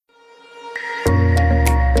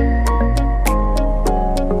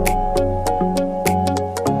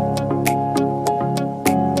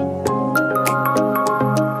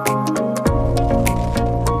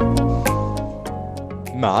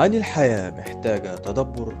معاني الحياة محتاجة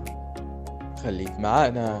تدبر. خليك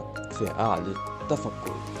معانا في قعدة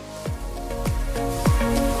تفكر.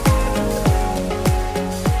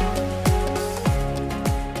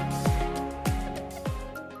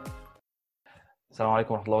 السلام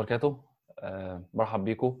عليكم ورحمة الله وبركاته. مرحب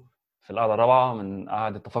بيكم في القعدة الرابعة من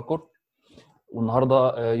قعدة تفكر.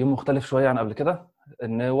 والنهاردة يوم مختلف شوية عن قبل كده،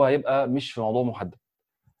 إن هو هيبقى مش في موضوع محدد،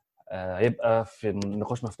 هيبقى في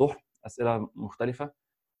نقاش مفتوح، أسئلة مختلفة،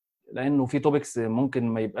 لأنه في توبكس ممكن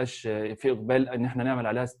ما يبقاش في إقبال إن إحنا نعمل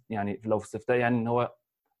عليها، يعني لو في استفتاء يعني إن هو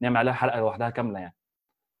نعمل عليها حلقة لوحدها كاملة يعني.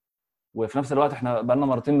 وفي نفس الوقت إحنا بقالنا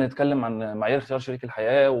مرتين بنتكلم عن معايير اختيار شريك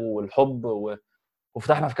الحياة والحب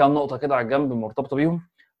وفتحنا في كام نقطة كده على الجنب مرتبطة بيهم،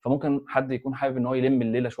 فممكن حد يكون حابب ان هو يلم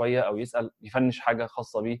الليله شويه او يسال يفنش حاجه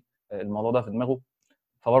خاصه بيه الموضوع ده في دماغه،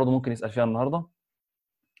 فبرضه ممكن يسال فيها النهارده.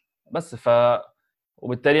 بس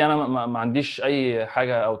وبالتالي انا ما عنديش اي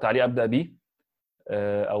حاجه او تعليق ابدا بيه،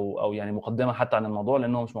 او يعني مقدمه حتى عن الموضوع،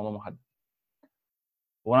 لانه هو مش موضوع محدد.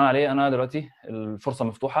 وانا عليه انا دلوقتي الفرصه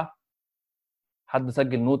مفتوحه، حد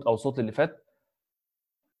سجل نوت او صوت اللي فات.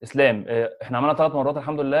 اسلام، احنا عملنا 3 مرات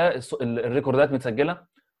الحمد لله، الريكوردات متسجله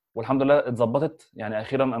والحمد لله اتظبطت. يعني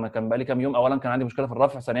اخيرا انا كان بقالي كام يوم، اولا كان عندي مشكله في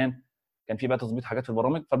الرفع، ثانيا كان في بقى تظبيط حاجات في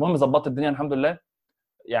البرامج، فالمهم ظبطت الدنيا الحمد لله،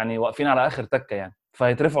 يعني واقفين على اخر تكه يعني،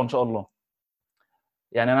 فهيترفعوا ان شاء الله.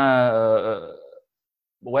 يعني انا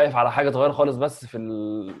واقف على حاجه صغيره خالص بس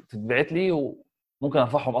تتبعت لي، وممكن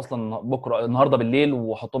ارفعهم اصلا بكره النهارده بالليل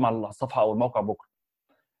واحطهم على الصفحه او الموقع بكره.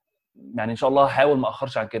 يعني ان شاء الله هحاول ما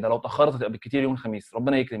اخرش عن كده، لو اتاخرت هتبقى بالكتير يوم الخميس،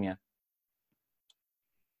 ربنا يكرم يعني.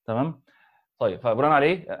 تمام. طيب، فبناء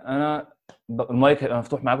عليه انا المايك هيبقى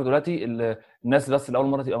مفتوح معاكم دلوقتي، الناس بس اللي اول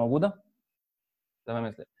مره تبقى موجوده. تمام يا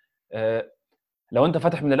اسلام. لو انت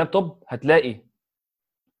فاتح من اللابتوب هتلاقي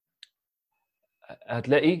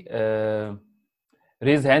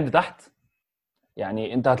ريز هاند تحت،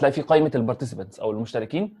 يعني انت هتلاقي في قائمه البارتيسيبنتس او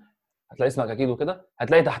المشتركين، هتلاقي اسمك اكيد وكده،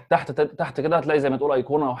 هتلاقي تحت كده هتلاقي زي ما تقول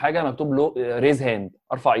ايقونه او حاجه مكتوب له ريز هاند،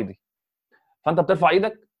 ارفع ايدي. فانت بترفع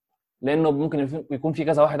ايدك لانه ممكن يكون في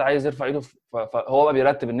كذا واحد عايز يرفع ايده، فهو بقى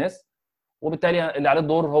بيرتب الناس، وبالتالي اللي عليه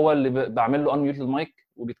الدور هو اللي بعمل له انميوت للمايك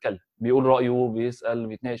وبيتكلم، بيقول رايه، بيسال،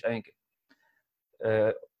 بيتناقش، ايا كان.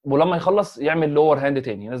 ولما يخلص يعمل لور هاند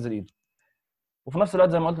تاني، ينزل ايده. وفي نفس الوقت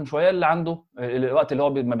زي ما قلت من شويه، اللي عنده الوقت اللي هو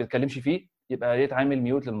ما بيتكلمش فيه يبقى يتعامل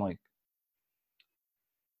ميوت للمايك.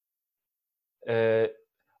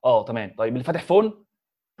 تمام. طيب اللي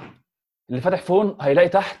فاتح فون هيلاقي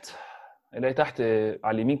تحت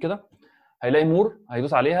على اليمين كده هيلاقي مور،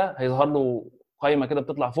 هيدوس عليها هيظهر له قائمه كده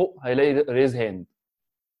بتطلع فوق، هيلاقي ريز هاند.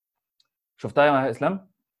 شفتها يا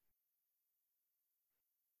اسلام؟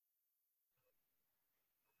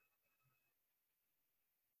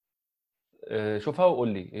 شوفها وقول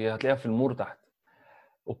لي، هي هتلاقيها في المور تحت.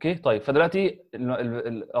 اوكي. طيب فدلوقتي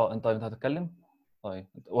انت هتتكلم، طيب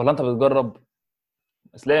ولا انت بتجرب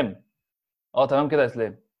اسلام؟ تمام كده يا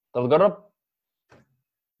اسلام، انت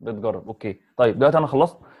بتجرب. اوكي. طيب دلوقتي انا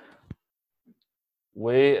خلصت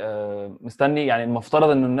ومستني، يعني المفترض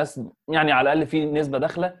ان الناس يعني على الاقل في نسبه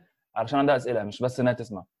داخله علشان عندها اسئله، مش بس انها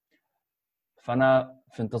تسمع. فانا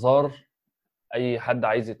في انتظار اي حد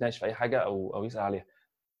عايز يتناقش في اي حاجه او يسال عليها.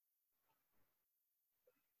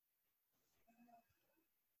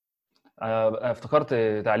 انا افتكرت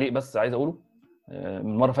تعليق بس عايز اقوله.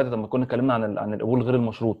 من المره اللي فاتت لما كنا اتكلمنا عن القبول غير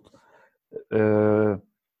المشروط،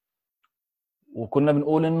 وكنا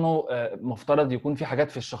بنقول انه مفترض يكون في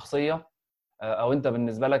حاجات في الشخصيه، او انت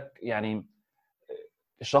بالنسبه لك يعني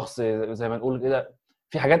الشخص زي ما نقول كده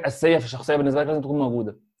في حاجات اساسيه في الشخصيه بالنسبه لك لازم تكون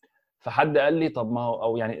موجوده. فحد قال لي طب ما هو،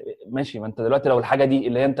 او يعني ماشي، ما انت دلوقتي لو الحاجه دي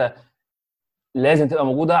اللي هي انت لازم تبقى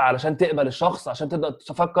موجوده علشان تقبل الشخص، عشان تبدا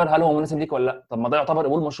تفكر هل هو مناسب ليك ولا لا، طب ما ده يعتبر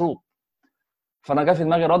قبول مشروط. فانا جا في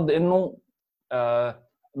دماغي رد انه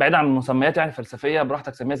بعيد عن المسميات يعني فلسفيه،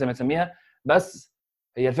 براحتك سميها زي ما تسميها، بس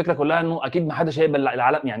هي الفكره كلها انه اكيد ما حدش هيقبل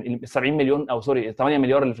العالم، يعني ال 70 مليون او سوري 8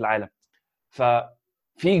 مليار اللي في العالم.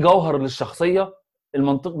 ففي جوهر للشخصيه،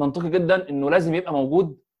 منطقي جدا انه لازم يبقى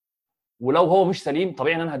موجود، ولو هو مش سليم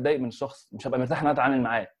طبيعي ان انا هتضايق من الشخص، مش هبقى مرتاح ان انا اتعامل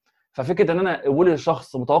معاه. ففكره ان انا قبولي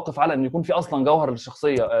للشخص متوقف على ان يكون في اصلا جوهر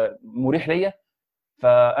للشخصيه مريح ليا،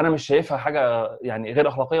 فانا مش شايفها حاجه يعني غير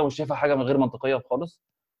اخلاقيه، ومش شايفها حاجه غير منطقيه خالص.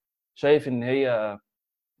 شايف ان هي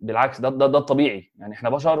بالعكس، ده الطبيعي، يعني احنا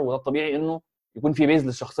بشر وده الطبيعي انه يكون في بيز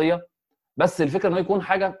للشخصيه، بس الفكره انه يكون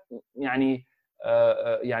حاجه يعني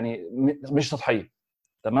يعني مش سطحيه.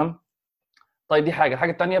 تمام. طيب دي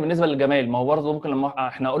الحاجه الثانيه بالنسبه للجمال، ما هو برضه ممكن لما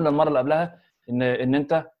احنا قلنا المره اللي قبلها ان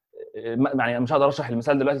انت يعني مش هقدر اشرح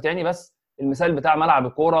المثال دلوقتي تاني، بس المثال بتاع ملعب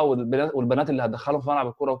الكوره والبنات اللي هتدخلهم في ملعب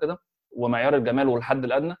الكوره وكده، ومعيار الجمال والحد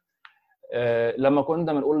الادنى. لما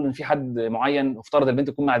كنا بنقول ان في حد معين افترض البنت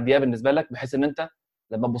تكون معديه بالنسبه لك، بحيث ان انت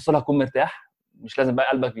لما تبص لها تكون مرتاح، مش لازم بقى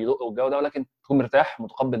قلبك بيدق والجو ده، ولكن تكون مرتاح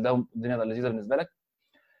متقبل ده والدنيا لذيذه بالنسبه لك.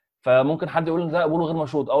 فممكن حد يقول ان ده قبول غير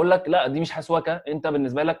مشروط، اقول لك لا، دي مش حسوكه، انت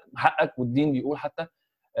بالنسبه لك حقك، والدين بيقول حتى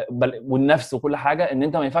والنفس وكل حاجه، ان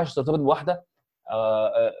انت ما ينفعش ترتبط بواحده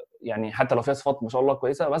يعني حتى لو فيها صفات ما شاء الله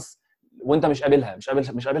كويسه، بس وانت مش قابلها،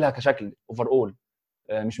 مش قابلها كشكل اوفر اول،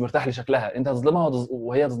 مش مرتاح لشكلها، انت هتظلمها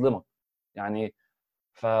وهي تظلمك يعني.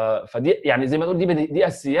 فدي يعني زي ما تقول دي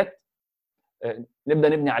اساسيات نبدا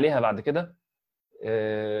نبني عليها بعد كده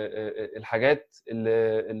الحاجات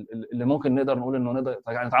اللي ممكن نقدر نقول انه نقدر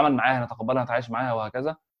نتعامل معاها، نتقبلها، نتعايش معاها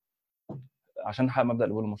وهكذا، عشان نحقق مبدا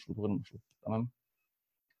القبول المشروط وغير المشروط. تمام.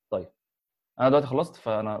 طيب انا دلوقتي خلصت،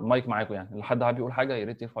 فانا مايك معاكم، يعني لو حد حابب يقول حاجه يا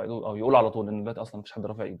ريت يرفع ايده او يقول على طول، لان دلوقتي اصلا مفيش حد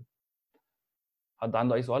رافع ايده. حد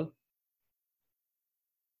عنده اي سؤال؟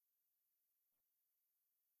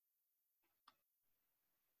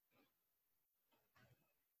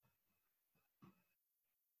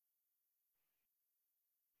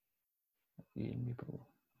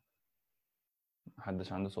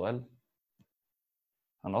 محدش عنده سؤال؟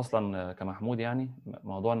 انا اصلا كمحمود يعني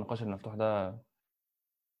موضوع النقاش المفتوح ده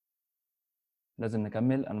لازم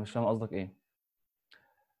نكمل. انا مش فاهم قصدك ايه.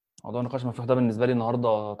 موضوع النقاش المفتوح ده بالنسبه لي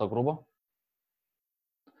النهارده تجربه.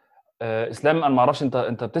 اسلام، انا ما اعرفش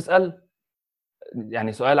انت بتسال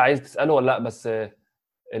يعني سؤال عايز تساله ولا لا، بس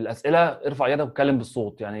الاسئله ارفع يدك واتكلم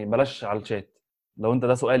بالصوت، يعني بلاش على الشات لو انت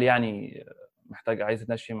ده سؤال يعني محتاج عايز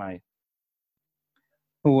تتناقش فيه معايا.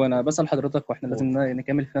 هو انا بسأل حضرتك، واحنا لازم قول.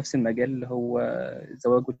 نكمل في نفس المجال اللي هو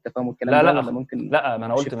الزواج والتفاهم والكلام لا ده، لا ولا ممكن لا، ما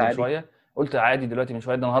انا قلت شيفت من عادي؟ شويه، قلت عادي دلوقتي من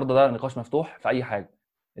شويه، ده النهارده ده نقاش مفتوح في اي حاجه،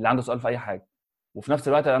 اللي عنده سؤال في اي حاجه. وفي نفس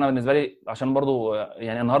الوقت انا بالنسبه لي عشان برضو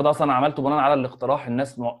يعني النهارده اصلا عملته بناء على الاقتراح،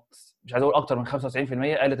 الناس مش عايز اقول اكتر من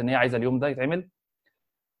 95% قالت ان هي عايزه اليوم ده يتعمل.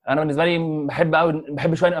 انا بالنسبه لي بحب قوي،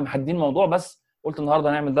 بحب شويه نبقى محددين الموضوع، بس قلت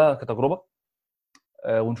النهارده نعمل ده كتجربه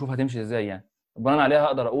ونشوف هتمشي ازاي يعني. بناء عليها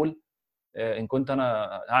اقدر اقول ان كنت انا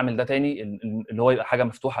هعمل ده تاني اللي هو يبقى حاجه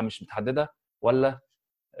مفتوحه مش متحدده، ولا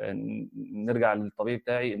نرجع للطبيعي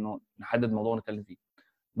بتاعي انه نحدد موضوع نتكلم فيه.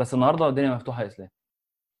 بس النهارده الدنيا مفتوحه يا اسلام،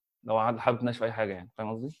 لو حابب تناقش في اي حاجه يعني،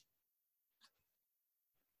 فاهم قصدي؟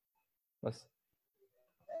 بس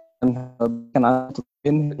كان عندي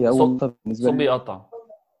نقطتين. هي اول نقطة بالنسبة صوت لي بيقطع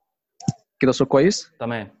كده، صوت كويس.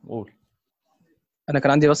 تمام، قول. انا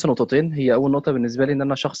كان عندي بس نقطتين. هي اول نقطة بالنسبة لي ان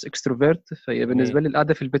انا شخص اكستروفيرت، فهي بالنسبة جميل. لي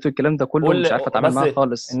القعدة في البيت والكلام ده كله مش قول عارف اتعامل بس معاها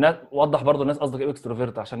خالص. الناس، وضح برضو الناس قصدك ايه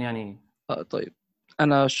اكستروفيرت عشان يعني. طيب،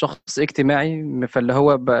 انا شخص اجتماعي، فاللي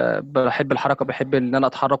هو بحب الحركة، بحب ان انا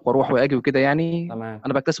اتحرك واروح واجي وكده يعني. تمام.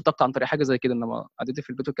 انا بكتسب طاقة عن طريق حاجة زي كده، انما قعدتي في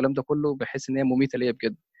البيت والكلام ده كله بحس ان هي مميتة ليا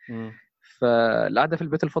بجد. امم. فالقعده في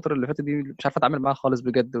البيت الفتره اللي فاتت دي مش عارف اتعامل معاها خالص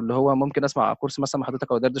بجد. واللي هو ممكن اسمع كورس مثلا مع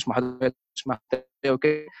حضرتك او دردش مع حضرتك مع حضرتك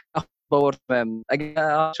وكده، اخد باور، تمام، اجي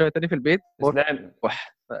أقعد شويه تاني في البيت اسلام،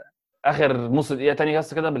 بروح. اخر نص دقيقه تاني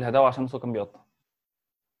بس كده بالهداوه عشان الصوت كان بيقطع.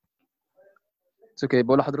 اوكي،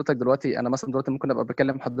 بقول لحضرتك دلوقتي انا مثلا دلوقتي ممكن ابقى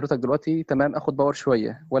بكلم حضرتك دلوقتي، تمام، اخد باور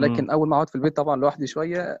شويه، ولكن امم. اول ما اقعد في البيت طبعا لوحدي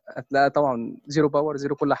شويه هتلاقي طبعا زيرو باور،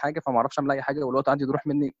 زيرو كل حاجه، فما اعرفش اعمل اي حاجه، والوقت عندي بيروح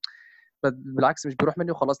مني. بالعكس، مش بيروح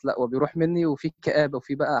مني وخلاص، لا، هو بيروح مني وفي كآبه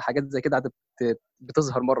وفي بقى حاجات زي كده قاعده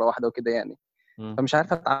بتظهر مره واحده وكده يعني. فمش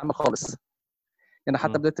عارف اتعامل خالص. يعني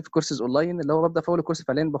حتى بدات في كورسز اونلاين، اللي هو ببدا في اول كورس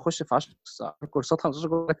فعليا بخش في 10 كورسات 15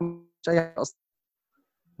 كورس، لكن مش اي حاجه اصلا.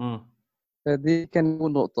 امم. فدي كان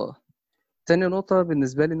اول نقطه. تاني نقطه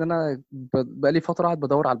بالنسبه لي ان انا بقالي فتره قاعد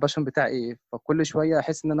بدور على الباشن بتاعي ايه، فكل شويه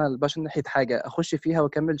احس ان انا الباشن ناحيه حاجه اخش فيها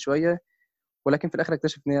واكمل شويه، ولكن في الاخر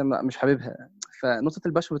اكتشف ان هي مش حاببها. فنقطه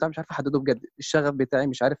الباشن بتاعي مش عارف احدده بجد، الشغف بتاعي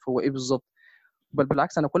مش عارف هو ايه بالظبط. بل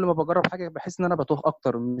بالعكس، انا كل ما بجرب حاجه بحس ان انا بتوه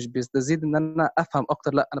اكتر، مش بيستزيد ان انا افهم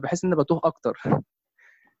اكتر، لا، انا بحس ان انا بتوه اكتر.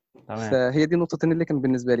 تمام. فهي دي النقطتين اللي كان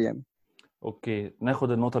بالنسبه لي يعني. اوكي،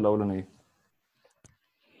 ناخد النقطه الاولانيه.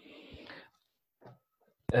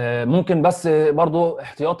 ممكن بس برضو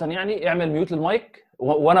احتياطا يعني اعمل ميوت للمايك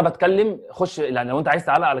وانا بتكلم، خش يعني لو انت عايز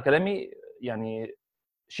تعلق على كلامي يعني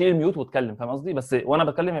شيل الميوت واتكلم، فاهم قصدي؟ بس وانا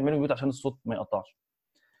بتكلم اعمل ميوت عشان الصوت ما يقطعش.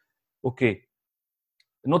 اوكي.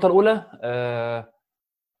 النقطه الاولى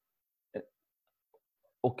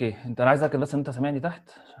اوكي، انت انا عايز اتاكد بس ان انت سامعني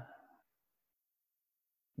تحت.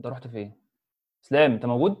 انت رحت فين؟ اسلام انت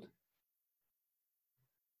موجود؟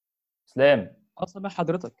 اسلام. سامع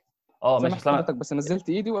حضرتك. ماشي سامع اسلام. حضرتك، بس نزلت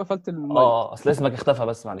ايدي وقفلت المايك. اصل اسمك اختفى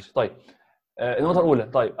بس معلش. طيب النقطه الاولى،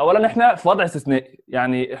 طيب اولا احنا في وضع استثنائي،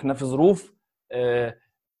 يعني احنا في ظروف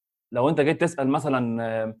لو انت جيت تسال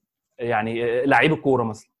مثلا يعني لعيب الكوره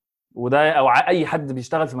مثلا، وده او اي حد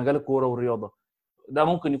بيشتغل في مجال الكوره والرياضه، ده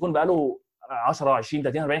ممكن يكون بقاله 10 20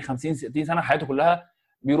 30 40 50 60 سنه حياته كلها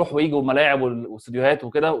بيروح ويجي وملاعب واستديوهات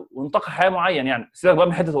وكده ونطاق حياه معين يعني. سيبك بقى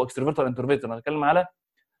من حته هو اكستروفيرت ولا انتروفيرت، انا بتكلم على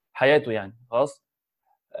حياته يعني خلاص.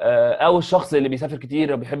 او الشخص اللي بيسافر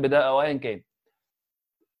كتير وبيحب ده او ايا كان.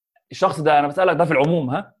 الشخص ده انا بسالك ده في العموم،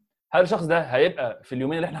 هل الشخص ده هيبقى في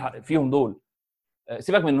اليومين اللي احنا فيهم دول،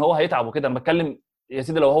 سيبك من ان هو هيتعب وكده، انا بتكلم يا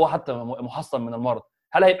سيدي لو هو حتى محصن من المرض،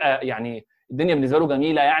 هل هيبقى يعني الدنيا بالنسبه له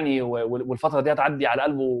جميله يعني والفتره دي هتعدي على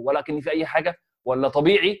قلبه ولا كأن في اي حاجه، ولا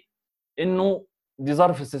طبيعي انه ده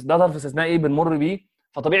ظرف استثنائي بنمر بيه،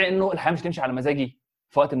 فطبيعي انه الحياه مش تمشي على مزاجي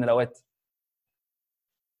في وقت من الاوقات؟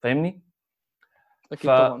 فاهمني؟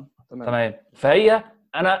 اكيد طبعا. تمام. فهي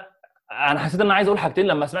انا حسيت ان انا عايز اقول حاجتين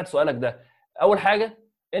لما سمعت سؤالك ده. اول حاجه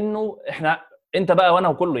انه انت بقى وانا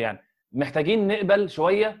وكله يعني محتاجين نقبل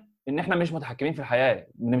شويه ان احنا مش متحكمين في الحياه،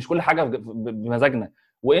 ان مش كل حاجه بمزاجنا،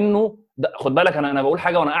 وانه خد بالك انا بقول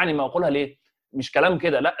حاجه وانا اعني ما اقولها ليه، مش كلام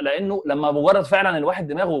كده لا، لانه لما مجرد فعلا الواحد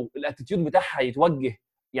دماغه الاتيتيود بتاعها يتوجه،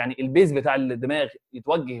 يعني البيز بتاع الدماغ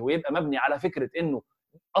يتوجه ويبقى مبني على فكره انه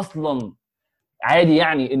اصلا عادي،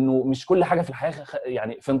 يعني انه مش كل حاجه في الحياه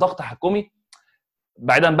يعني في نطاق تحكمي.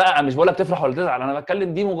 بعيدا بقى، مش بقول لك تفرح ولا تزعل، انا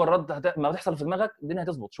بتكلم دي مجرد ما تحصل في دماغك الدنيا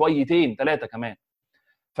هتظبط شويتين ثلاثه كمان.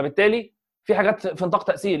 فبالتالي في حاجات في نطاق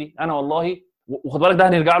تاثيري انا والله، وخد بالك ده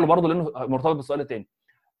هنرجع له برضه لانه مرتبط بالسؤال الثاني.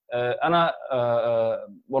 انا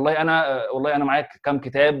والله انا معايا كام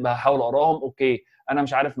كتاب هحاول اقراهم، اوكي. انا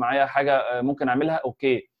مش عارف معايا حاجه ممكن اعملها،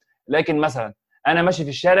 اوكي. لكن مثلا انا ماشي في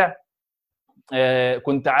الشارع،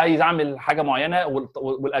 كنت عايز اعمل حاجه معينه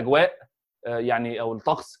والاجواء يعني او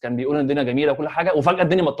الطقس كان بيقول ان الدنيا جميله وكل حاجه، وفجاه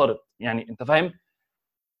الدنيا مطرت، يعني انت فاهم؟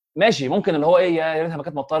 ماشي، ممكن اللي هو ايه، يا ريتها ما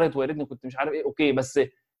كانت مطرت ويا ريتني كنت مش عارف ايه، اوكي. بس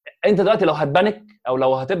انت دلوقتي لو هتبانك او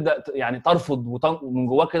لو هتبدا يعني ترفض ومن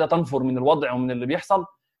جواك كده تنفر من الوضع ومن اللي بيحصل،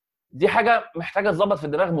 دي حاجه محتاجه تظبط في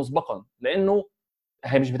الدماغ مسبقا، لانه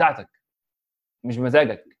هي مش بتاعتك، مش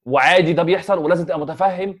بمزاجك، وعادي ده بيحصل ولازم تبقى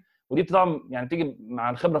متفهم. ودي طبعا يعني تيجي مع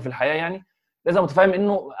الخبره في الحياه، يعني لازم متفهم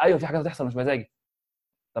انه ايوه في حاجات هتحصل مش مزاجي،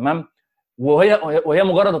 تمام. وهي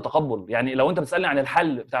مجرد التقبل. يعني لو انت بتسالني عن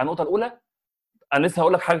الحل بتاع النقطه الاولى، انا لسه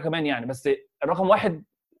هقول لك حاجه كمان يعني، بس الرقم واحد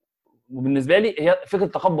وبالنسبه لي هي فكره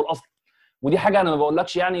التقبل اصلا. ودي حاجه انا ما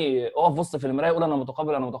بقولكش يعني اقف بص في المرايه قول انا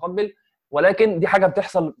متقبل انا متقبل، ولكن دي حاجه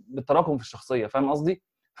بتحصل بالتراكم في الشخصيه، فاهم قصدي؟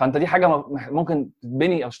 فانت دي حاجه ممكن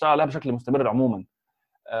تتبني او تشتغل عليها بشكل مستمر عموما.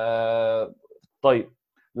 طيب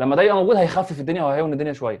لما ده يبقى موجود هيخفف الدنيا وهيهون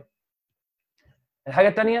الدنيا شويه. الحاجه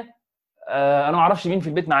الثانيه، انا ما اعرفش مين في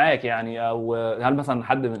البيت معاك يعني، او هل مثلا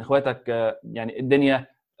حد من اخواتك يعني الدنيا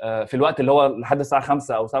في الوقت اللي هو لحد الساعه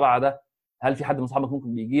 5 او 7 ده، هل في حد من اصحابك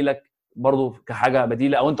ممكن بيجي لك برضه كحاجه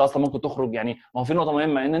بديله، او انت اصلا ممكن تخرج؟ يعني ما هو في نقطه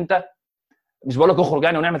مهمه، ان انت مش بقول لك اخرج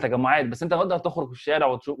يعني ونعمل تجمعات، بس انت تقدر تخرج في الشارع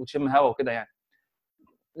وتشم هوا وكده يعني،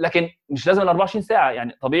 لكن مش لازم ال 24 ساعه،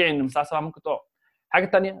 يعني طبيعي ان من الساعه 7 ممكن تقعد. الحاجه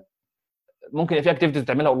الثانيه، ممكن يبقى في اكتيفيتيز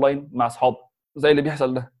تعملها اونلاين مع اصحاب زي اللي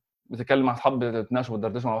بيحصل ده، بتتكلم مع اصحاب بتتناقشوا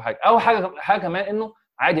وتدردشوا او حاجه، او حاجه كمان انه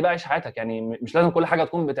عادي بقى عيش حياتك، يعني مش لازم كل حاجه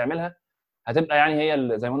تكون بتعملها هتبقى يعني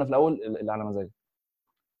هي زي ما قلنا في الاول اللي على مزاجك،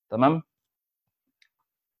 تمام.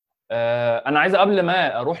 انا عايز قبل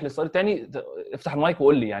ما اروح للسؤال الثاني افتح المايك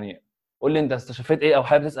وقول لي، يعني قول لي انت استشفيت ايه او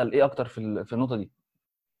حابب تسال ايه اكتر في النقطه دي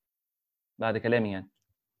بعد كلامي يعني.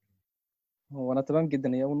 هو انا تمام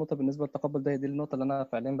جدا. هي اول نقطه بالنسبه للتقبل ده، هي دي النقطه اللي انا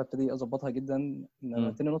فعليا ببتدي اظبطها جدا.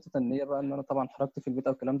 تاني نقطه تانية بقى، ان انا طبعا حركت في البيت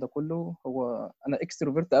او الكلام ده كله، هو انا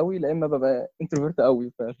اكستروفيرت قوي لا اما ببقى انتروفيرت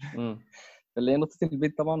قوي فاللي هي نقطه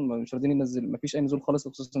البيت طبعا مش راضيين ينزل، مفيش اي نزول خالص،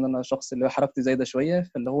 خصوصا ان انا شخص اللي هو حركتي زايده شويه،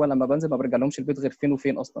 فاللي هو لما بنزل ما برجع لهمش البيت غير فين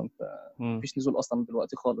وفين اصلا، فمفيش نزول اصلا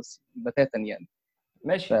دلوقتي خالص بتاتا يعني.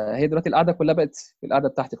 ماشي. فهي دلوقتي القعده كلها بقت في القعده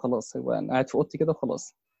بتاعتي خلاص، هو انا قاعد في اوضتي كده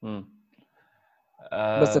وخلاص.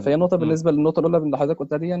 بس فهي نقطه بالنسبه للنقطه الاولى اللي حضرتك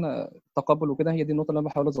قلتها دي، انا تقبل وكده، هي دي النقطه اللي انا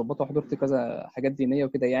بحاول اظبطها، وحضرت كذا حاجات دينيه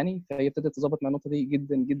وكده يعني، فهي ابتدت تظبط مع النقطه دي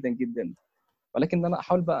جدا جدا جدا. ولكن انا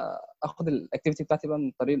احاول بقى اخد الاكتيفيتي بتاعتي بقى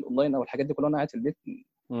من طريق الاونلاين او الحاجات دي كلها وانا قاعد في البيت،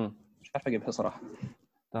 مش عارف اجيبها صراحه.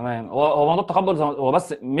 تمام. هو موضوع التقبل هو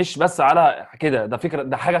بس مش بس على كده، ده فكره،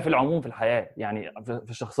 ده حاجه في العموم في الحياه يعني في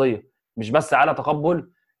الشخصيه، مش بس على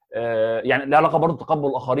تقبل يعني لها علاقه برضه بتقبل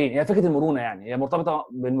الاخرين. هي فكره المرونه، يعني هي مرتبطه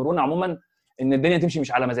بالمرونه عموما، ان الدنيا تمشي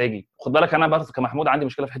مش على مزاجي. خد بالك انا برضه كمحمود عندي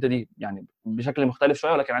مشكله في الحته دي، يعني بشكل مختلف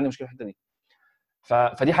شويه، ولكن عندي مشكله في الحته دي.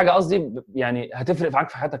 فدي حاجه قصدي يعني هتفرق معاك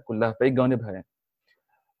في حياتك كلها في اي جوانبها يعني.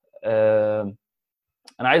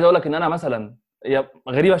 انا عايز اقول لك ان انا مثلا، هي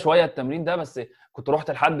غريبه شويه التمرين ده، بس كنت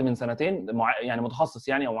رحت لحد من سنتين يعني متخصص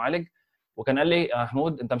يعني او معالج، وكان قال لي يا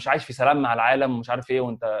محمود انت مش عايش في سلام مع العالم ومش عارف ايه،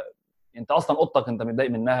 انت اصلا اوضتك انت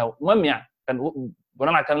متضايق منها. المهم يعني كان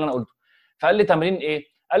بناء على الكلام اللي انا قلته، فقال لي تمرين ايه؟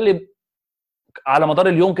 قال لي على مدار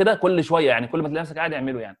اليوم كده كل شويه، يعني كل ما تلاقي نفسك قاعد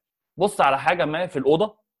اعمله، يعني بص على حاجه ما في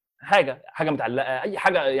الاوضه حاجه متعلقه، اي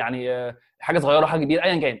حاجه يعني حاجه صغيره حاجه كبيره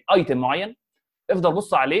ايا كان، ايتم معين افضل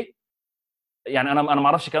بص عليه. يعني انا ما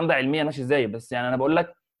اعرفش الكلام ده علميا ماشي ازاي، بس يعني انا بقول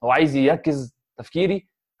لك هو عايز يركز تفكيري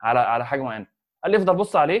على حاجه معينه. قال لي افضل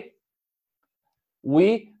بص عليه، و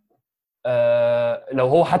لو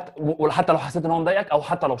هو حتى لو حسيت ان هو مضايقك، او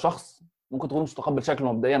حتى لو شخص ممكن تكون مش متقبل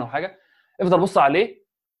شكله مبدئيا او حاجه، افضل بص عليه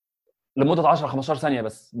لمده 10 15 ثانيه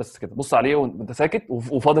بس كده. بص عليه وانت ساكت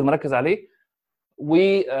وفاضل مركز عليه، و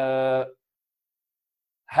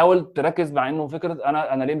حاول تركز مع انه فكره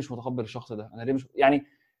انا ليه مش متقبل الشخص ده، انا ليه مش يعني،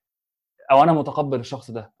 او انا متقبل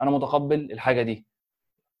الشخص ده، انا متقبل الحاجه دي،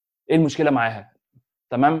 ايه المشكله معاها؟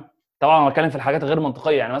 تمام. طبعا انا بتكلم في الحاجات غير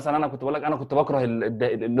منطقيه، يعني مثلا انا كنت بقول لك انا كنت بكره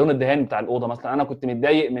اللون الدهاني بتاع الاوضه مثلا، انا كنت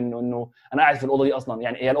متضايق من انه انا قاعد في الاوضه دي اصلا،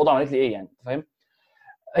 يعني هي الاوضه عملت لي ايه يعني، فاهم؟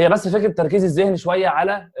 هي بس فكره تركيز الذهن شويه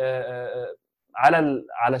على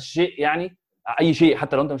على الشيء، يعني اي شيء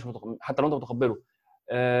حتى لو انت مش حتى لو انت متقبله،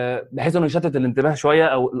 بحيث انه يشتت الانتباه شويه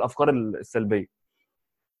او الافكار السلبيه.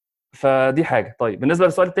 فدي حاجه. طيب بالنسبه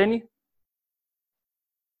للسؤال الثاني،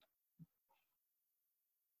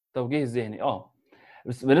 توجيه الذهني،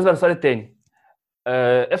 بس بالنسبه للسؤال الثاني،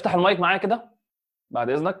 افتح المايك معايا كده بعد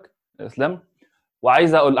اذنك يا اسلام،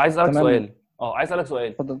 عايز اسالك تمام. سؤال. عايز اسالك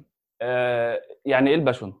سؤال. اتفضل. يعني ايه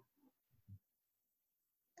الباشون؟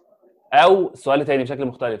 او سؤال تاني بشكل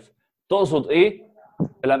مختلف، تقصد ايه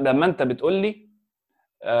لما انت بتقول لي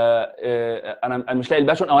انا مش لاقي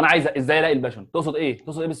الباشون، او انا عايز ازاي الاقي الباشون؟ تقصد ايه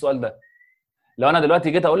بالسؤال ده؟ لو انا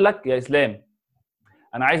دلوقتي جيت اقول لك يا اسلام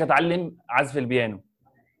انا عايز اتعلم عزف البيانو،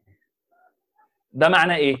 ده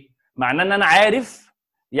معناه ايه؟ معناه ان انا عارف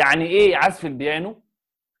يعني ايه عزف البيانو،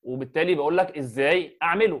 وبالتالي بقول لك ازاي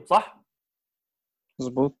اعمله، صح؟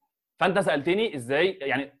 مظبوط. فانت سالتني ازاي،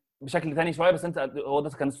 يعني بشكل تاني شويه، بس انت هو ده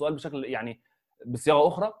كان السؤال بشكل يعني بصياغه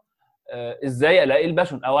اخرى، ازاي الاقي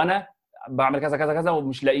الباشون، او انا بعمل كذا كذا كذا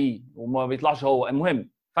ومش لاقيه وما بيطلعش هو. المهم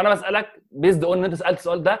فانا بسالك بيزد اون ان انت سالت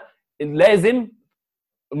السؤال ده، لازم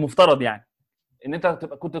المفترض يعني ان انت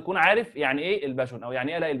كنت تكون عارف يعني ايه الباشون او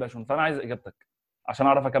يعني ايه الاقي الباشون، فانا عايز اجابتك عشان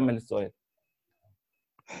اعرف اكمل السؤال.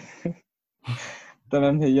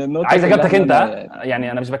 تمام. هي النقطة عايز كلها اجابتك ان انت، انا يعني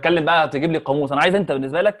يعني انا مش بتكلم بقى تجيب لي قاموس، انا عايز انت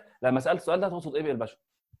بالنسبه لك لما سالت السؤال ده تقصد ايه بالباشون؟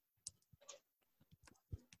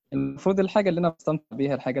 المفروض الحاجة اللي انا بستمتع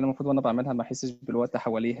بيها، الحاجة اللي المفروض وانا بعملها ما احسش بالوقت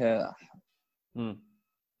حواليها. امم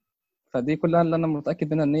فدي كلها اللي انا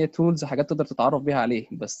متأكد منها ان هي تولز، حاجات تقدر تتعرف بيها عليه.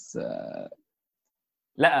 بس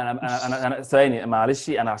لا انا انا انا مش انا ثواني معلش،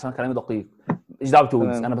 انا عشان كلامي دقيق مش دعوه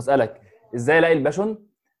تولز، تمام. انا بسالك ازاي الاقي الباشون،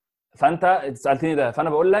 فانت سالتني ده، فانا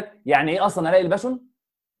بقول لك يعني ايه اصلا الاقي الباشون،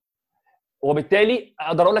 وبالتالي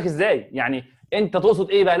اقدر اقول لك ازاي. يعني انت تقصد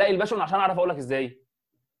ايه بقى الاقي الباشون عشان اعرف اقول لك ازاي،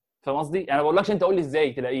 فاهم قصدي؟ يعني ما بقولكش انت قول لي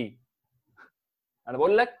ازاي تلاقيه، انا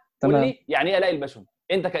بقول لك قول تمام. لي يعني ايه الاقي الباشون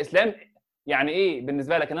انت كاسلام، يعني ايه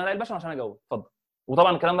بالنسبه لك ان انا الاقي الباشون عشان اجاوب. اتفضل.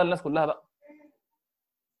 وطبعا الكلام ده للناس كلها بقى.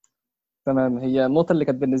 تمام. هي النقطة اللي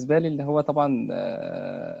كانت بالنسبة لي اللي هو طبعا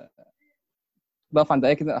بقف عند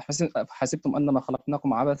آية كده، حسبتم أنما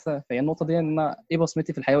خلقناكم عبثا. فهي النقطة دي ان انا ايه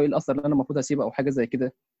بصمتي في الحياة، وايه الأثر اللي انا المفروض اسيبه او حاجة زي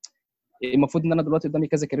كده. المفروض ان انا دلوقتي قدامي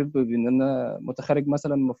كذا كارير، بان انا متخرج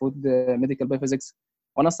مثلا المفروض ميديكال باي فيزيكس،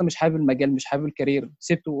 وانا اصلا مش حابب المجال، مش حابب الكارير،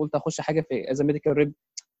 سبته وقلت اخش حاجه في از ميديكال ريب،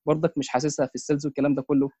 برضك مش حاسسها في السيلز والكلام ده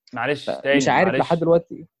كله. معلش مش تاني، عارف لحد معلش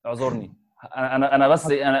دلوقتي. اعذرني. انا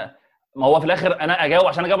بس انا، ما هو في الاخر انا اجاوب،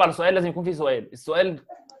 عشان اجاوب على السؤال لازم يكون في سؤال. السؤال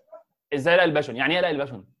ازاي الاقي الباشون، يعني ايه الاقي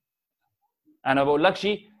الباشون؟ انا ما بقولكش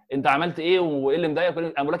انت عملت ايه وايه اللي مضايقك،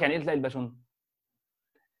 انا بقول لك يعني ايه تلاقي الباشون.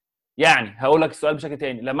 يعني هقول لك السؤال بشكل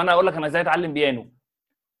تاني، لما انا اقول لك انا ازاي اتعلم بيانو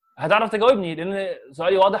هتعرف تجاوبني، لان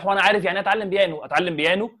سؤالي واضح وانا عارف يعني ايه اتعلم بيانو. اتعلم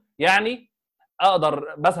بيانو يعني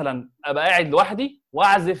اقدر مثلا ابقى قاعد لوحدي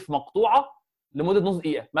واعزف مقطوعه لمده نص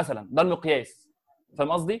دقيقه مثلا، ده المقياس،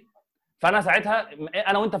 فاهم قصدي؟ فانا ساعتها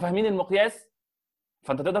انا وانت فاهمين المقياس،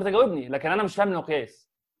 فانت تقدر تجاوبني، لكن انا مش فاهم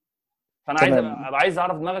المقياس، فانا عايز تمام. ابقى عايز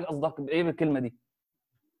اعرف دماغك قصدك بايه بالكلمه دي.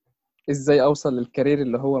 ازاي اوصل للكارير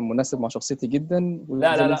اللي هو مناسب مع شخصيتي جدا، لا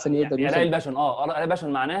وازاي لا لا، الانسان يقدر يعني الاقي يوصل الباشن، الاقي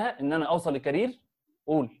الباشن معناها ان انا اوصل لكارير.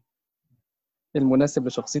 قول. المناسب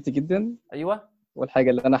لشخصيتي جدا، ايوه. والحاجه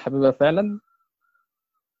اللي انا حاببها فعلا،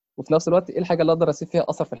 وفي نفس الوقت ايه الحاجه اللي اقدر اسيب فيها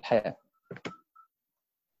اثر في الحياه.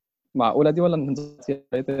 معقوله دي ولا ننزل فيها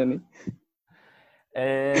إيه تاني؟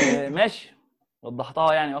 ماشي،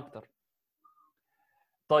 وضحتها يعني اكتر.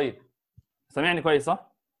 طيب سامعني كويس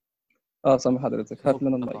صح؟ اه سامح حضرتك، في هات صوت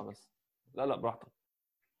لنا قطع المايك. بس. لا لا براحتك.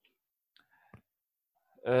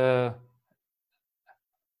 آه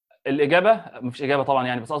الاجابه مفيش اجابه طبعا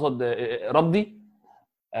يعني، بس اقصد ردي.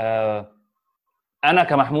 انا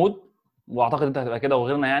كمحمود، واعتقد انت هتبقى كده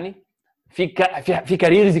وغيرنا يعني، في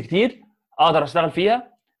كاريرز كتير اقدر اشتغل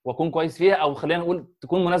فيها واكون كويس فيها، او خلينا نقول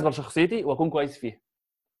تكون مناسبه لشخصيتي واكون كويس فيها.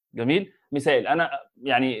 جميل. مثال، انا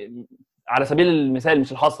يعني على سبيل المثال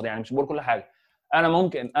مش الحصر، يعني مش بقول كل حاجه. انا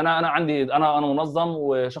ممكن انا عندي انا منظم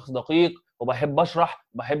وشخص دقيق وبحب اشرح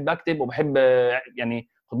وبحب اكتب وبحب، يعني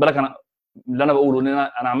خد بالك انا اللي انا بقوله ان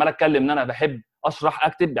انا عمال اتكلم ان انا بحب اشرح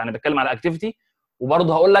اكتب، يعني بتكلم على اكتيفيتي.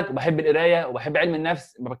 وبرضه هقول لك بحب القرايه وبحب علم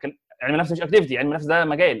النفس. علم النفس مش اكتيفيتي، علم النفس ده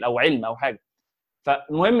مجال او علم او حاجه.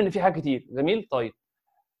 فالمهم ان في حاجات كتير. جميل. طيب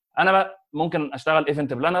انا بقى ممكن اشتغل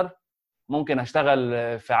ايفنت بلانر، ممكن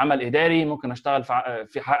اشتغل في عمل اداري، ممكن اشتغل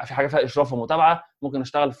في حاجه فيها اشراف ومتابعه، ممكن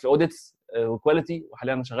اشتغل في اوديتس وكواليتي،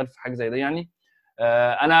 وحاليا انا شغال في حاجه زي دي يعني.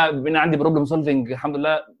 انا بما عندي بروبلم سولفنج الحمد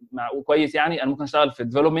لله كويس يعني، انا ممكن اشتغل في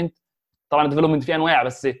الديفلوبمنت. طبعا الديفلوبمنت فيه انواع،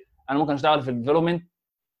 بس انا ممكن اشتغل في الديفلوبمنت.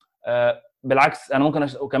 بالعكس انا ممكن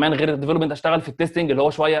وكمان غير الديفلوبمنت اشتغل في التستنج اللي هو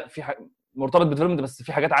شويه في مرتبط بالديفلوبمنت بس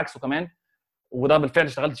في حاجات عكسه كمان، وده بالفعل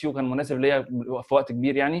اشتغلت فيه وكان مناسب ليا في وقت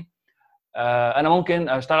كبير يعني. انا ممكن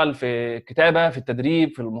اشتغل في كتابه، في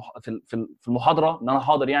التدريب، في المحاضره ان انا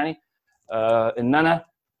حاضر يعني. ان انا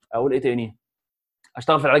اقول ايه تاني،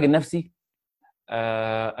 اشتغل في العلاج النفسي،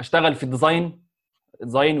 اشتغل في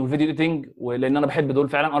الديزاين والفيديو اديتنج، لان انا بحب دول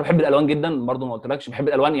فعلا. انا بحب الالوان جدا برضو، ما قلتلكش بحب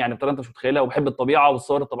الالوان يعني بطريقه انت مش متخيلها، وبحب الطبيعه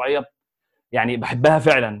والصور الطبيعيه يعني بحبها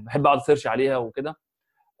فعلا، بحب اقعد سيرش عليها وكده.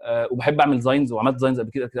 وبحب اعمل ديزاينز، وعملت ديزاينز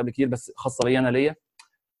قبل كده بس خاصه بيا انا ليا.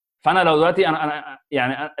 فانا لو دلوقتي انا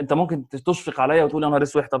يعني انت ممكن تشفق عليا وتقول يا نهار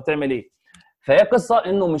اسود طب تعمل ايه؟ فهي قصه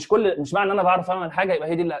انه مش معنى ان انا بعرف اعمل حاجه يبقى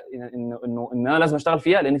هي دي ان انا لازم اشتغل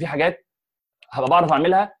فيها، لان في حاجات هبقى بعرف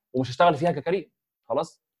اعملها ومش هشتغل فيها ككارير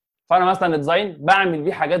خلاص. فانا مثلا الديزاين بعمل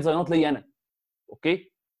بيه حاجات ديزاينات ليا انا.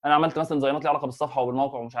 اوكي، انا عملت مثلا ديزاينات ليها علاقه بالصفحه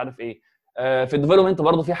وبالموقع ومش عارف ايه. في الديفلوبمنت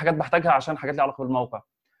برضو في حاجات بحتاجها عشان حاجات ليها علاقه بالموقع.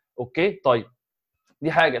 اوكي طيب،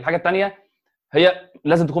 دي حاجه. الحاجه الثانيه هي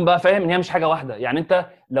لازم تكون بقى فاهم ان هي مش حاجه واحده. يعني انت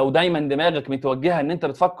لو دايما دماغك متوجهه ان انت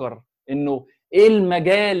بتفكر انه ايه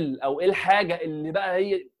المجال او ايه الحاجه اللي بقى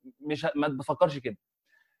هي مش ما تفكرش كده.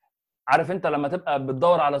 عارف انت لما تبقى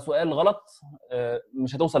بتدور على سؤال غلط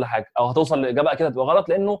مش هتوصل لحاجه، او هتوصل لاجابه كده تبقى غلط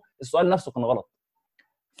لانه السؤال نفسه كان غلط.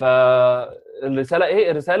 فالرساله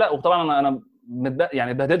ايه؟ الرساله، وطبعا انا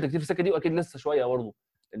يعني اتبهدلت كتير في السكه دي، واكيد لسه شويه برضه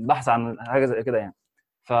البحث عن حاجه زي كده يعني.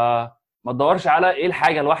 فما تدورش على ايه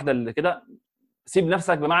الحاجه الواحده اللي كده. سيب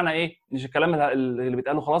نفسك بمعنى ايه، مش الكلام اللي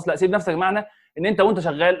بيتقاله خلاص، لا سيب نفسك بمعنى ان انت وانت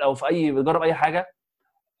شغال او في اي بتجرب اي حاجه،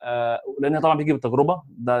 لان طبعا بيجي بالتجربه.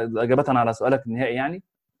 ده اجابه على سؤالك النهائي يعني،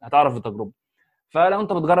 هتعرف بالتجربه. فلو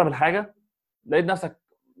انت بتجرب الحاجه لقيت نفسك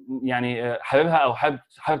يعني حاببها او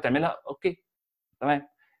حابب تعملها، اوكي تمام.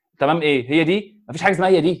 تمام ايه هي دي؟ مفيش حاجه اسمها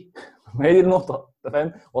هي دي. ما هي دي النقطه، انت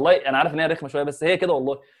فاهم؟ والله انا عارف ان هي رخمه شويه بس هي كده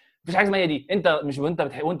والله. مفيش حاجه اسمها هي دي. انت مش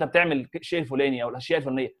وانت بتعمل الشيء الفلاني او الاشياء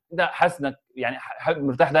الفلانيه انت حاسس انك يعني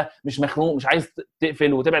مرتاح، ده مش مخنوق، مش عايز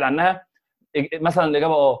تقفل وتبعد عنها، مثلا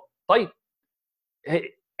الاجابه طيب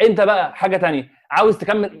انت بقى حاجه ثانيه عاوز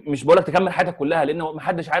تكمل. مش بقول لك تكمل حياتك كلها لانه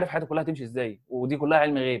محدش عارف حياتك كلها تمشي ازاي، ودي كلها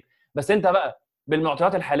علم غيب. بس انت بقى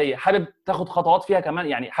بالمعطيات الحاليه حابب تاخد خطوات فيها كمان،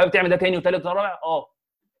 يعني حابب تعمل ده تاني وثالث ورابع.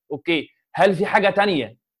 اوكي، هل في حاجه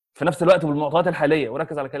تانية في نفس الوقت بالمعطيات الحاليه،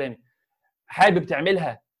 وركز على كلامي، حابب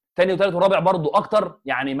تعملها تاني وثالث ورابع برضو اكتر،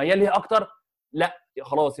 يعني ميال ليها اكتر؟ لا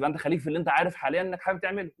خلاص، يبقى انت خليك في اللي انت عارف حاليا انك حابب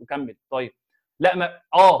تعمله وكمل. طيب لا ما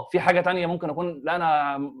في حاجه تانية ممكن اكون لا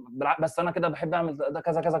انا بس انا كده بحب اعمل ده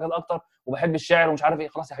كذا كذا كذا اكتر، وبحب الشعر ومش عارف ايه.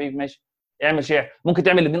 خلاص يا حبيبي ماشي، اعمل شعر. ممكن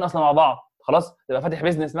تعمل الاثنين اصلا مع بعض. خلاص تبقى فاتح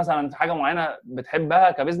بيزنس مثلا في حاجه معينه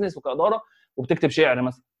بتحبها كبيزنس وكاداره، وبتكتب شعر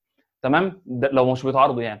مثلا. تمام، لو مش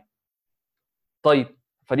بيتعارضوا يعني. طيب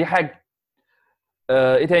فدي حاجه.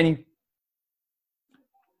 ايه تاني؟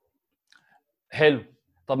 حلو.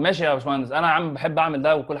 طب ماشي يا باشمهندس، انا يا عم بحب اعمل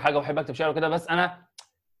ده وكل حاجه وبحب اكتب شعر وكده، بس انا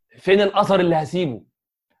فين الاثر اللي هسيبه؟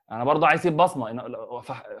 انا برضه عايز اسيب بصمه.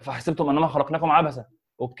 فحسبتم انما خلقناكم عبثا.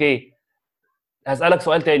 اوكي، هسالك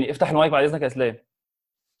سؤال تاني. افتح المايك بعد اذنك يا اسلام.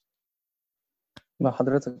 مع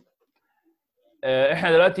حضرتك.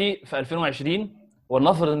 احنا دلوقتي في 2020،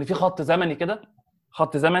 ولنفرض ان في خط زمني كده،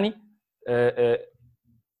 خط زمني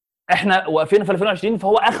احنا واقفين في 2020،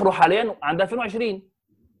 فهو اخره حاليا عند 2020.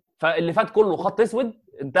 فاللي فات كله خط اسود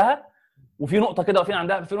انتهى، وفي نقطه كده واقفين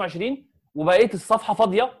عندها في 2020، وبقيه الصفحه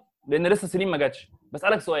فاضيه لان لسه السنين ما جاتش.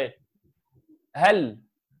 بسالك سؤال، هل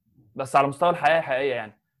بس على مستوى الحياه الحقيقيه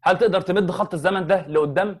يعني، هل تقدر تمد خط الزمن ده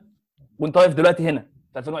لقدام وانت واقف دلوقتي هنا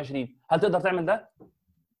في 2020؟ هل تقدر تعمل ده؟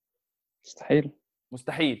 مستحيل.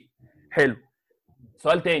 مستحيل. حلو.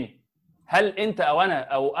 سؤال تاني، هل انت او انا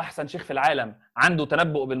او احسن شيخ في العالم عنده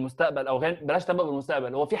تنبؤ بالمستقبل؟ او بلاش تنبؤ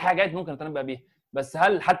بالمستقبل، هو في حاجات ممكن اتنبأ بيها، بس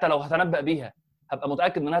هل حتى لو هتنبأ بيها هبقى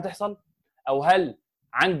متاكد انها تحصل؟ او هل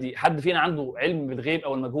عندي حد فينا عنده علم بالغيب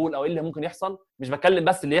او المجهول او ايه اللي ممكن يحصل. مش بتكلم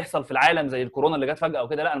بس اللي يحصل في العالم زي الكورونا اللي جت فجاه او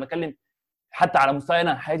كده، لا انا بتكلم حتى على مستوى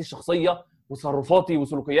انا حياتي الشخصيه وتصرفاتي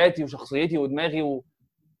وسلوكياتي وشخصيتي ودماغي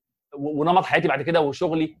ونمط حياتي بعد كده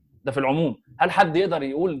وشغلي ده في العموم. هل حد يقدر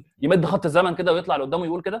يقول يمد خط الزمن كده ويطلع لقدامه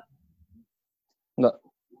يقول كده؟ لا.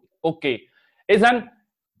 اوكي. اذا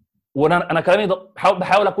وانا كلامي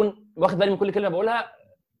بحاول اكون واخد بالي من كل كلمه بقولها،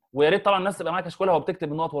 ويا ريت طبعا الناس تبقى معاك كشكولها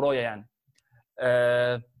وبتكتب النقط ورايا يعني.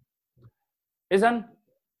 اذا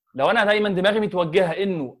لو انا دايما دماغي متوجهه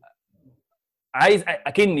انه عايز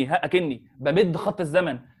اكني بمد خط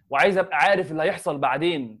الزمن وعايز ابقى عارف اللي هيحصل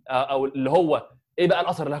بعدين، او اللي هو ايه بقى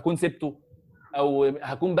الاثر اللي هكون سبته، او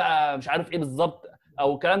هكون بقى مش عارف ايه بالظبط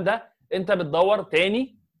او الكلام ده، انت بتدور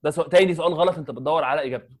تاني. ده تاني سؤال غلط، انت بتدور على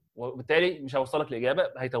اجابته، وبالتالي مش هيوصلك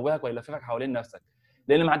لاجابه، هيتوهك ويلففك حوالين نفسك،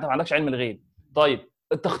 لان انت ما عندكش علم الغيب. طيب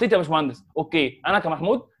التخطيط يا باشمهندس، اوكي انا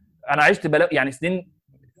كمحمود انا عشت يعني سنين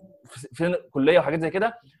في كليه وحاجات زي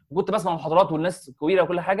كده، وكنت بسمع محاضرات والناس كبيره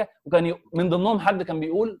وكل حاجه، وكان من ضمنهم حد كان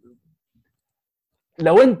بيقول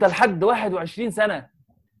لو انت لحد 21 سنه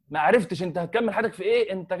ما عرفتش انت هتكمل حياتك في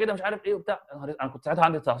ايه، انت كده مش عارف ايه وبتاع. انا كنت ساعتها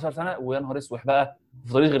عندي 19 سنه، ويا نهار اسوح بقى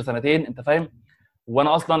في طريق غير سنتين، انت فاهم.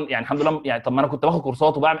 وانا اصلا يعني الحمد لله يعني، طب ما انا كنت باخد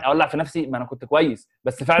كورسات وبعمل اولع في نفسي، ما انا كنت كويس،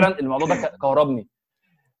 بس فعلا الموضوع ده كهربني.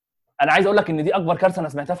 انا عايز اقول لك ان دي اكبر كارثه انا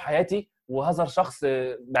سمعتها في حياتي، وهذا الشخص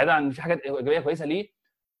بعيدا عن في حاجات ايجابيه كويسه ليه،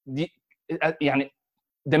 دي يعني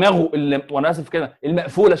دماغه اللي وانا اسف كده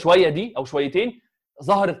المقفوله شويه دي او شويتين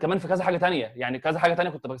ظهرت كمان في كذا حاجه تانية. يعني كذا حاجه تانية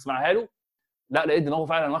كنت بسمعها له، لا لقيت دماغه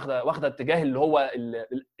فعلا واخده اتجاه اللي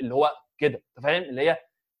هو كده، انت فاهم، اللي هي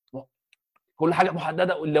كل حاجه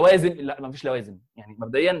محدده واللوازم. لا ما فيش لوازم، يعني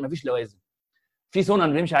مبدئيا ما فيش لوازم، في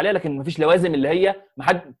سنن بنمشي عليها، لكن ما فيش لوازم اللي هي ما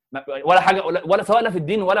حد ولا حاجه ولا سواء لا في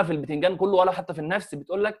الدين ولا في البتنجان كله ولا حتى في النفس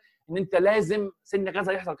بتقول لك ان انت لازم سن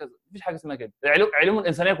كذا يحصل كذا. ما فيش حاجه اسمها كده. علوم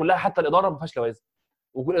الانسانيه كلها حتى الاداره ما فيهاش لوازم،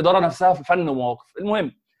 وكل الاداره نفسها في فن ومواقف.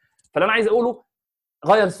 المهم، فاللي انا عايز اقوله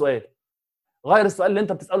غير السؤال، غير السؤال اللي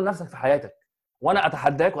انت بتساله نفسك في حياتك. وانا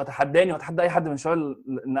اتحداك واتحداني واتحدى اي حد من الشباب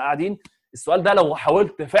اللي قاعدين، السؤال ده لو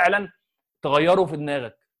حاولت فعلا تغيره في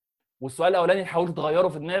دماغك، والسؤال الاولاني حاولت تغيره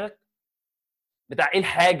في دماغك بتاع ايه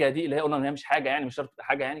الحاجه دي اللي هي قلنا ان هي مش حاجه، يعني مش شرط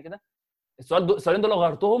حاجه يعني كده، السؤالين دول لو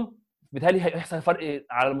غيرتهم بالتالي هيحصل فرق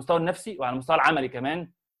على المستوى النفسي وعلى المستوى العملي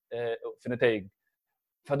كمان في نتائج.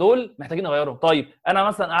 فدول محتاجين نغيرهم. طيب انا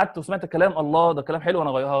مثلا قعدت وسمعت الكلام، الله ده كلام حلو، انا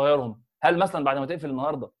هغيرهم. هل مثلا بعد ما تقفل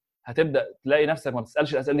النهارده هتبدا تلاقي نفسك ما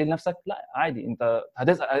بتسالش الاسئله دي لنفسك؟ لا عادي، انت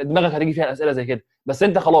هتسال، دماغك هتيجي فيها اسئله زي كده، بس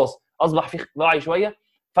انت خلاص اصبح في وعي شويه،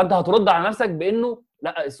 فانت هترد على نفسك بانه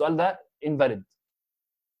لا السؤال ده انفاليد.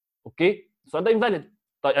 اوكي السؤال ده انفاليد.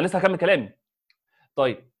 طيب انا لسه هكمل كلامي.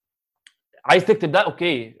 طيب عايز تكتب ده،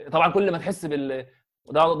 اوكي طبعا كل ما تحس ده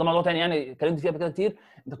موضوع تاني يعني اتكلمت فيه قبل كده كتير.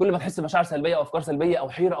 انت كل ما تحس بمشاعر سلبيه او افكار سلبيه او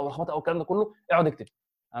حيره او لخبطه او الكلام ده كله، اقعد اكتب.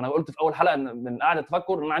 انا قلت في اول حلقه من قعده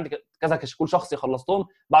تفكر ان انا عندي كذا كشكول شخصي خلصتهم،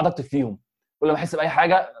 بقعد اكتب فيهم كل ما احس باي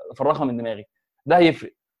حاجه افرغها من دماغي. ده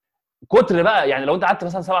هيفرق كتر بقى. يعني لو انت قعدت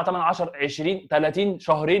مثلا 7 8 10 20 30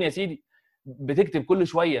 شهرين يا سيدي بتكتب كل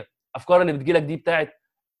شويه افكار اللي بتجيلك دي بتاعت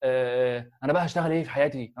انا بقى هشتغل ايه في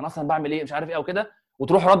حياتي، انا اصلا بعمل ايه، مش عارف ايه او كده،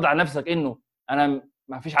 وتروح رد على نفسك انه انا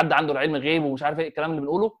ما فيش حد عنده العلم غيب ومش عارف ايه الكلام اللي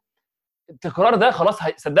بنقوله. التكرار ده خلاص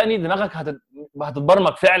صدقني دماغك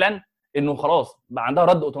هتتبرمج فعلا انه خلاص بقى عندها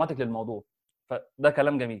رد اوتوماتيك للموضوع. فده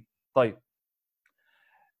كلام جميل. طيب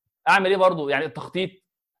اعمل ايه برضو يعني التخطيط؟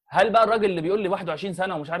 هل بقى الراجل اللي بيقول لي 21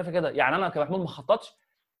 سنه ومش عارف كده يعني انا كمحمود ما خططش؟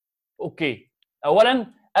 اوكي،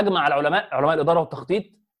 اولا اجمع علماء الاداره والتخطيط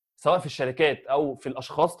سواء في الشركات او في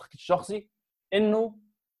الاشخاص، التخطيط الشخصي، انه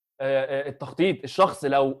التخطيط الشخص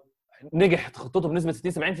لو نجح تخطيطه بنسبه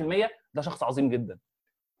 60 70% ده شخص عظيم جدا.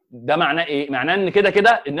 ده معناه ايه؟ معناه ان كده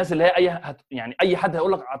كده الناس اللي هي يعني اي حد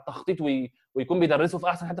هيقول لك على التخطيط ويكون بيدرسه في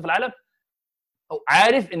احسن حته في العالم،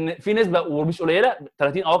 عارف ان في نسبه ومش قليله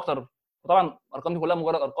 30 او اكتر، طبعا الارقام دي كلها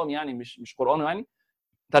مجرد ارقام يعني مش قران يعني،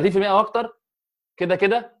 30% او اكتر كده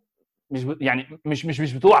كده يعني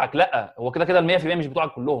مش بتوعك، لا هو كده كده ال 100% مش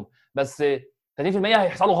بتوعك كلهم، بس 30%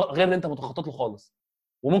 هيحصلوا غير اللي انت متخطط له خالص،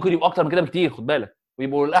 وممكن يبقوا اكتر من كده بكتير، خد بالك،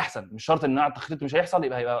 ويبقوا الاحسن، مش شرط ان التخطيط مش هيحصل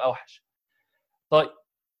يبقى هيبقى اوحش.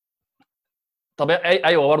 طب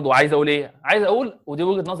ايوه برضه عايز اقول ايه؟ عايز اقول ودي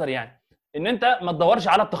وجهه نظري يعني، ان انت ما تدورش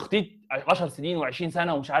على التخطيط 10 سنين و20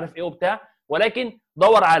 سنه ومش عارف ايه وبتاع، ولكن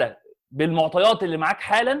دور على بالمعطيات اللي معاك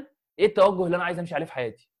حالا ايه التوجه اللي انا عايز امشي عليه في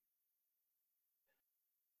حياتي.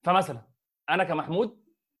 فمثلا انا كمحمود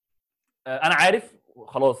انا عارف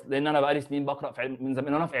خلاص، لان انا بقالي سنين بقرا في من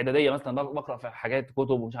زمان وانا في اعداديه مثلا بقرا في حاجات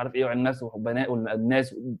كتب ومش عارف ايه وعلم نفس وبناء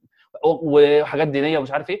والناس وحاجات دينيه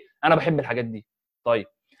ومش عارف ايه، انا بحب الحاجات دي. طيب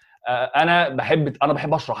انا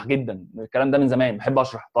بحب اشرح جدا، الكلام ده من زمان بحب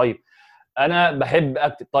اشرح. طيب انا بحب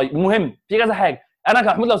اكتب. طيب المهم في كذا حاجه. انا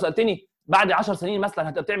كمحمود لو سالتني بعد 10 سنين مثلا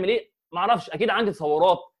هتبقى بتعمل ايه، ما اعرفش. اكيد عندي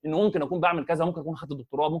تصورات انه ممكن اكون بعمل كذا، ممكن اكون خدت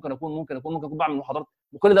دكتوراه، ممكن اكون بعمل محاضرات،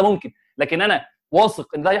 وكل ده ممكن. لكن انا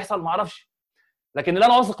واثق ان ده هيحصل؟ ما اعرفش. لكن اللي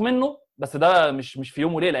انا واثق منه، بس ده مش في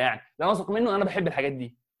يوم وليله يعني، اللي انا واثق منه ان انا بحب الحاجات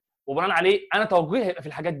دي، وبناء عليه انا توجهي هيبقى في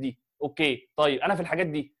الحاجات دي. اوكي طيب انا في الحاجات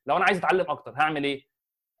دي لو انا عايز اتعلم اكتر هعمل ايه؟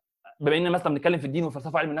 بما ان مثلا بنتكلم في الدين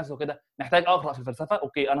والفلسفه وعلم النفس وكده، محتاج اقرا في الفلسفه.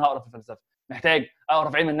 اوكي انا هقرا في الفلسفه. محتاج اقرا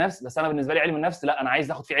في علم النفس، بس انا بالنسبه لي علم النفس لا، انا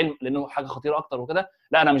عايز اخد فيه علم لانه حاجه خطيره اكتر وكده.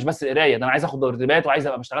 لا انا مش بس قرايه، ده انا عايز اخد تدريبات وعايز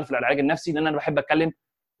ابقى بشتغل في العلاج النفسي، لان انا بحب اتكلم.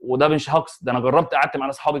 وده مش هاكس، ده انا جربت، قعدت مع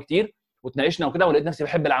اصحابي كتير واتناقشنا وكده، ولقيت نفسي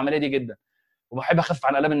بحب العمليه دي جدا، وبحب اخفف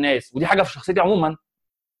عن الام الناس. ودي حاجه في شخصيتي عموما،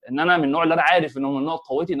 ان انا من النوع اللي انا عارف انه من نقط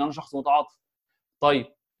قوتي ان انا شخص متعاطف. طيب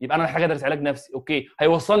يبقى انا محتاج ادرس علاج نفسي. اوكي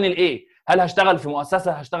هيوصلني لايه؟ هل هشتغل في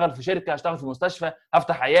مؤسسه، هشتغل في شركه، هشتغل في مستشفى،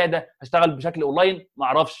 هفتح عياده، هشتغل بشكل اونلاين؟ ما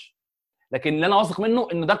اعرفش. لكن اللي انا واثق منه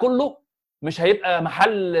ان ده كله مش هيبقى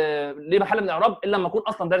ليه محل من الاعراب الا لما اكون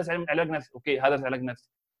اصلا دارس علم علاج نفسي. اوكي هدرس علاج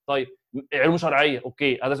نفسي. طيب علوم شرعيه.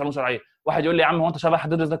 اوكي هدرس علوم شرعيه. واحد يقول لي يا عم هو انت شبه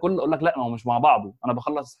هتدرس ده كله؟ اقول لك لا، ما هو مش مع بعضه. انا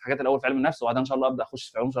بخلص حاجات الاول في علم النفس، وبعدين ان شاء الله ابدا اخش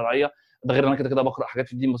في علوم شرعيه. ده غير انا كده كده بقرا حاجات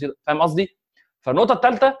في الدين بسيطه. فاهم قصدي؟ فالنقطه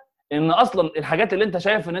الثالثه ان اصلا الحاجات اللي انت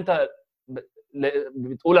شايف ان انت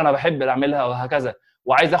بتقول انا بحب اعملها وهكذا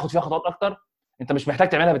وعايز اخد فيها خطوات اكتر، انت مش محتاج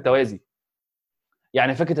تعملها بالتوازي.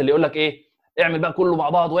 يعني فكره اللي يقول لك ايه، اعمل بقى كله مع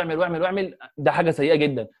بعض واعمل واعمل واعمل، ده حاجه سيئه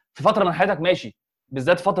جدا. في فتره من حياتك ماشي،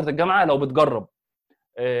 بالذات فتره الجامعه لو بتجرب.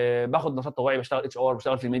 باخد نشاط طوعي، بشتغل اتش ار،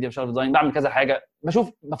 بشتغل في الميديا، بشتغل في ديزاين، بعمل كذا حاجه،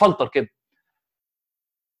 بشوف بفلتر كده.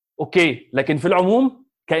 اوكي لكن في العموم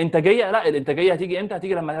كانتاجيه لا، الانتاجيه هتيجي امتى؟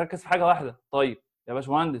 هتيجي لما تركز في حاجه واحده. طيب يا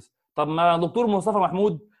باشمهندس، طب ما دكتور مصطفى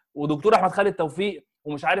محمود ودكتور احمد خالد توفيق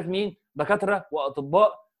ومش عارف مين دكاتره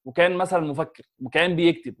واطباء، وكان مثلا مفكر وكان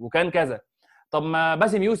بيكتب وكان كذا. طب ما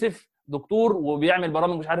باسم يوسف دكتور وبيعمل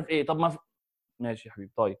برامج مش عارف ايه. طب ما ماشي يا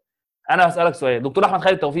حبيبي. طيب انا هسالك سؤال، دكتور احمد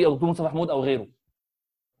خالد توفيق او دكتور مصطفى محمود او غيره،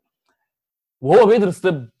 وهو بيدرس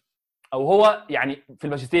طب، او هو يعني في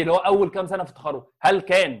الماجستير اللي هو اول كام سنه في التخرج، هل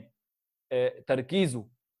كان تركيزه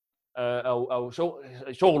او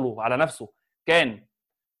شغله على نفسه كان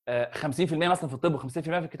 50% مثلا في الطب و50%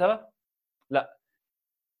 في الكتابه؟ لا.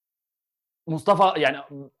 مصطفى يعني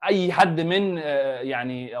اي حد من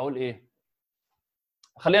يعني اقول ايه،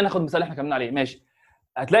 خلينا ناخد مثال احنا كملنا عليه ماشي.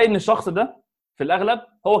 هتلاقي ان الشخص ده في الاغلب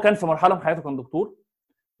هو كان في مرحله من حياته كان دكتور،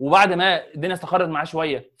 وبعد ما الدنيا استقرت معاه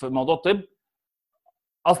شويه في موضوع الطب،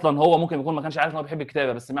 اصلا هو ممكن يكون ما كانش عارف ان هو بيحب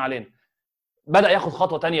الكتابه، بس ما علينا، بدا ياخد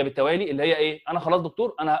خطوه ثانيه بالتوالي اللي هي ايه، انا خلاص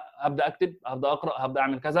دكتور، انا هبدا اكتب، هبدا اقرا، هبدا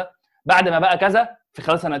اعمل كذا. بعد ما بقى كذا في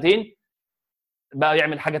خلال سنتين بقى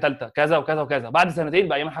يعمل حاجه ثالثه كذا وكذا وكذا، بعد سنتين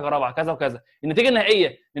بقى يعمل حاجه رابعه كذا وكذا. النتيجه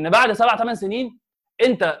النهائيه ان بعد 7 8 سنين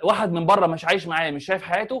انت واحد من بره مش عايش معاه، مش شايف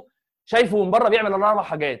حياته، شايفه من بره بيعمل الاربع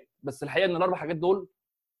حاجات، بس الحقيقه ان الاربع حاجات دول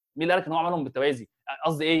مين اللي قال لك ان هو عملهم بالتوازي؟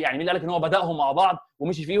 قصدي ايه يعني، مين اللي قال لك ان هو بداهم مع بعض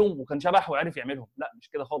ومشي فيهم وكان شبح وعرف يعملهم؟ لا مش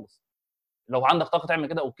كده خالص. لو عندك طاقه تعمل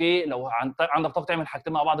كده اوكي، لو عندك طاقه تعمل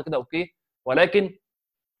حاجتين مع بعض كده اوكي، ولكن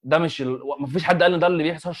ده مش مفيش حد قال ان ده اللي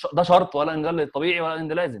بيحصل ده شرط، ولا ان ده اللي طبيعي، ولا ان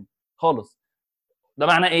ده لازم خالص. ده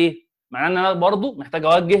معناه ايه؟ معناه ان انا برضو محتاج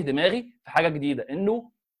اوجه دماغي في حاجه جديده،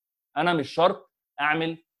 انه انا مش شرط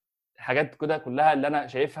اعمل حاجات كده كلها اللي انا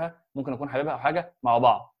شايفها ممكن اكون حاببها او حاجه مع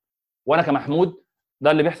بعض. وانا كمحمود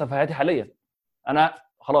ده اللي بيحصل في حياتي حاليا. انا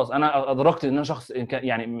خلاص انا ادركت ان انا شخص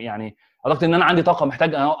يعني ادركت ان انا عندي طاقه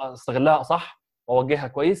محتاج استغلها صح واوجهها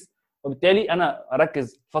كويس، وبالتالي انا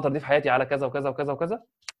اركز الفتره دي في حياتي على كذا وكذا وكذا وكذا.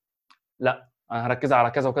 لا انا هركز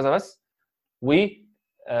على كذا وكذا بس،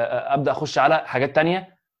 وابدا اخش على حاجات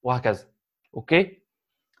تانية وهكذا. اوكي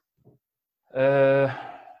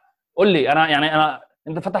قول لي انا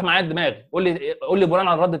انت فتح معايا الدماغ، قول لي بناء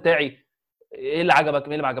على الرد بتاعي ايه اللي عجبك،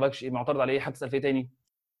 ايه اللي ما عجبكش، ايه معترض عليه، حابب تسال فيه تاني؟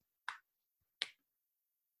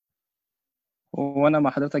 وانا مع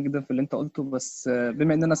حضرتك جدا في اللي انت قلته، بس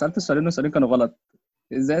بما ان انا سالت السؤالين والسؤالين كانوا غلط،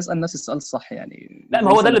 ازاي اسال نفس السؤال الصح يعني؟ لا ما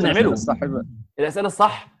ازاي هو ده اللي سالت الاسئله بنعمله. الصح بقى؟ الاسئله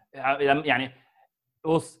الصح يعني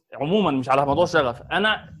بص عموما مش على موضوع شغف،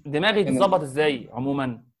 انا دماغي يعني تتظبط ازاي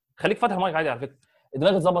عموما. خليك فاتح المايك عادي على فكره.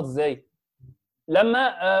 دماغي تتظبط ازاي لما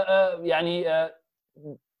يعني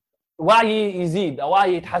وعي يزيد او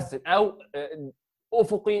وعي يتحسن او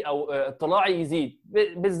افقي او اطلاعي يزيد.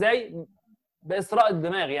 بازاي؟ باسراء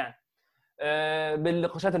الدماغ يعني،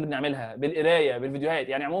 بالنقاشات اللي بنعملها، بالقرايه، بالفيديوهات،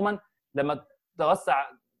 يعني عموما لما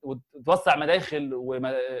توسع مداخل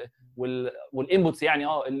والانبوتس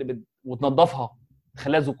يعني اللي وتنظفها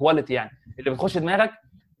تخليها ذو كواليتي يعني اللي بتخش دماغك،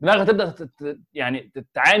 دماغك تبدا يعني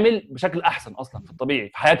تتعامل بشكل احسن اصلا في الطبيعي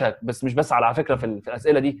في حياتك، بس مش بس على فكره في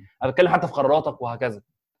الاسئله دي، انا بتكلم حتى في قراراتك وهكذا.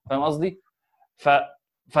 فاهم قصدي؟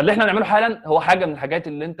 فاللي احنا بنعمله حالا هو حاجه من الحاجات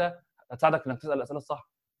اللي انت هتساعدك انك تسال الاسئله الصح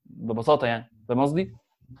ببساطه يعني. فاهم قصدي؟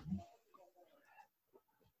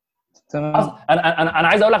 تمام. انا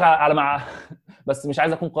عايز اقول لك على مع بس مش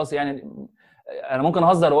عايز اكون قاسي يعني. انا ممكن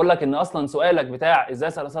اهزر واقول لك ان اصلا سؤالك بتاع ازاي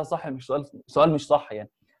اسال اسئله صح مش سؤال مش صح يعني.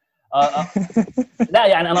 لا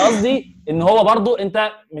يعني انا قصدي ان هو برضو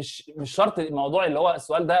انت مش شرط الموضوع اللي هو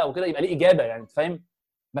السؤال ده او كده يبقى ليه اجابه يعني. فاهم؟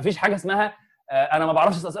 مفيش حاجه اسمها انا ما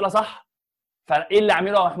بعرفش اسئله صح فايه اللي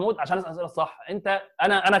اعمله يا محمود عشان اسال اسئله صح. انت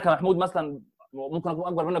انا كمحمود مثلا ممكن اكون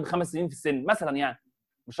اكبر منك ب5 سنين في السن مثلا يعني،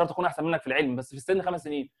 مش شرط اكون احسن منك في العلم بس في السن 5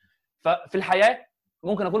 سنين. ففي الحياه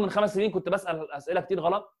ممكن اكون من 5 سنين كنت بسال اسئله كتير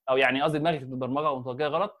غلط، او يعني قصدي دماغي كانت متبرمجه او متوجهه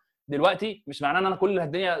غلط. دلوقتي مش معناه ان انا كل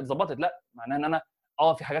الدنيا اتظبطت، لا، معناه ان انا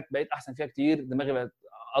في حاجات بقيت احسن فيها كتير، دماغي بقت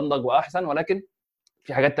انضج واحسن، ولكن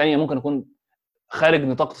في حاجات تانية ممكن اكون خارج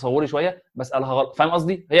نطاق تصوري شويه بسالها غلط. فاهم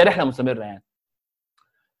قصدي؟ هي رحله مستمره يعني.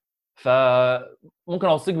 فممكن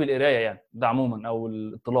اوصيك بالقرايه يعني، ده عموما، او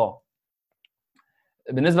الاطلاع.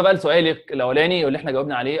 بالنسبه بقى لسؤالك الاولاني واللي احنا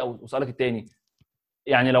جاوبنا عليه او سؤالك الثاني،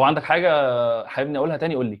 يعني لو عندك حاجه حاببني اقولها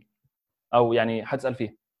تاني قول لي، او يعني هتسال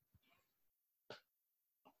فيها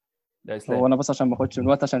يا اسلام. هو انا بس عشان ما اخدش من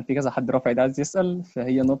الوقت عشان في كذا حد رافع ايده عايز يسال،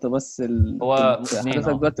 فهي نقطه بس هو كنت اثنين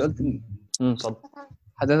حضرتك دلوقتي قلت اتفضل.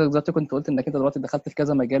 حضرتك دلوقتي كنت قلت انك انت دلوقتي دخلت في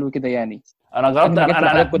كذا مجال وكده يعني. انا جربت انهي مجال اللي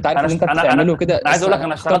حضرتك كنت عارف ان انت بتعمله كده انا عايز اقول لك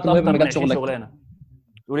انا اخترت اشتغلت انه يبقى اكتر من مجال 20 شغلك؟ شغلانه.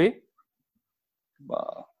 تقول ايه؟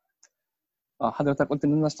 حضرتك قلت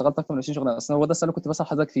ان انا اشتغلت اكتر من 20 شغلانه، اصل هو ده السؤال اللي كنت بسال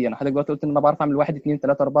حضرتك فيه. انا حضرتك دلوقتي قلت ان انا بعرف اعمل 1 2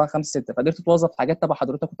 3 4 5 6، فقدرت توظف حاجات تبع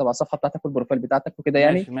حضرتك وتبع الصفحه بتاعتك والبروفايل بتاعتك وكده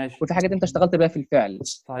يعني. ماشي وفي حاجات انت اشتغلت بيها في الفعل.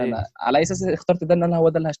 صحيح. انا على اي اساس اخترت ده ان انا هو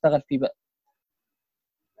ده اللي هشتغل فيه بقى؟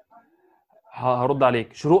 هرد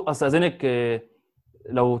عليك. شروق استاذنك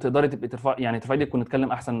لو تقدري تبقي ترفعي ايدك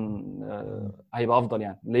ونتكلم احسن، هيبقى افضل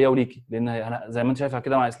يعني ليا وليكي، لان انا زي ما انت شايفها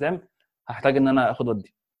كده مع اسلام هحتاج ان انا اخد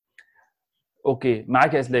ودي. اوكي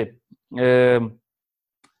معاك يا اسلام.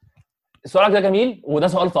 سؤالك ده جميل وده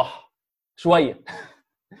سؤال صح شويه.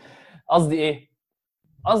 قصدي ايه؟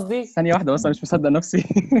 قصدي ثانيه واحده بس انا مش مصدق نفسي.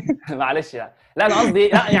 معلش يعني. لا انا قصدي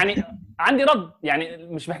لا يعني عندي رد يعني،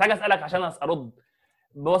 مش محتاج اسالك عشان ارد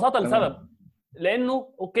ببساطه لسبب.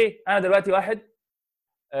 لانه اوكي انا دلوقتي واحد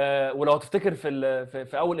ولو تفتكر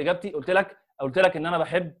في اول اجابتي قلت لك ان انا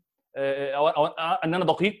بحب أو ان انا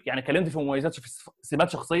دقيق يعني، اتكلمت في مميزات في سمات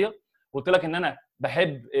شخصيه. قلت لك ان انا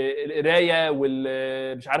بحب القرايه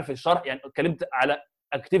والمش عارف الشرح يعني، اتكلمت على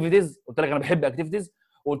اكتيفيتيز، قلت لك انا بحب اكتيفيتيز،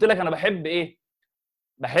 وقلت لك انا بحب ايه؟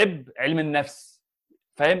 بحب علم النفس.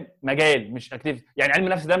 فاهم؟ مجال مش اكتيفيتي يعني. علم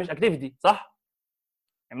النفس ده مش اكتيفيتي صح؟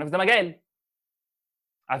 علم النفس ده مجال.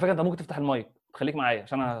 على فكره انت ممكن تفتح المايك خليك معايا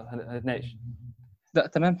عشان هنتناقش. لا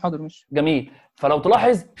تمام حاضر ماشي. جميل. فلو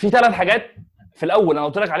تلاحظ في 3 حاجات في الاول انا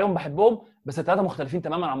قلت لك عليهم بحبهم، بس ال3 مختلفين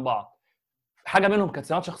تماما عن بعض. حاجه منهم كانت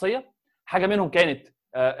سمات شخصيه، حاجه منهم كانت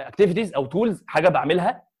اكتيفيتيز او تولز حاجه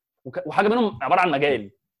بعملها، وحاجه منهم عباره عن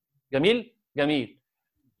مجال. جميل جميل.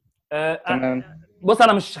 تمام. بص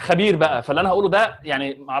انا مش خبير بقى، فاللي انا هقوله ده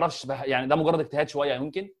يعني ما اعرفش يعني، ده مجرد اجتهاد شويه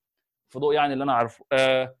يمكن في ضوء يعني اللي انا عارفه.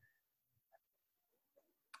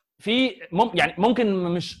 في يعني ممكن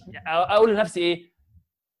مش اقول لنفسي ايه،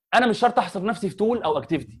 انا مش شرط احصر نفسي في تول او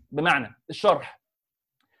اكتيفيتي. بمعنى الشرح،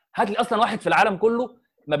 هات لي اصلا واحد في العالم كله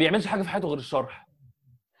ما بيعملش حاجه في حياته غير الشرح.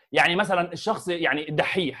 يعني مثلا الشخص يعني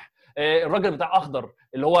الدحيح، الراجل بتاع اخضر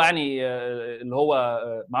اللي هو يعني اللي هو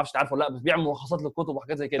ما اعرفش تعرفه ولا لا، بس بيعمل ملخصات للكتب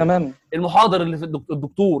وحاجات زي كده. تمام. المحاضر اللي في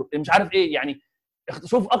الدكتور مش عارف ايه يعني.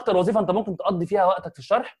 شوف اكتر وظيفه انت ممكن تقضي فيها وقتك في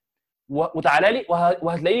الشرح وتعالى لي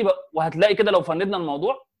وهتلاقي كده لو فندنا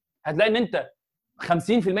الموضوع هتلاقي ان انت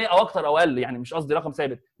 50% او اكتر او اقل يعني، مش قصدي رقم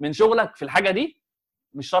ثابت، من شغلك في الحاجه دي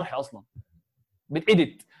مش شرح اصلا.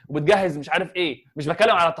 بتedit وبتجهز مش عارف ايه. مش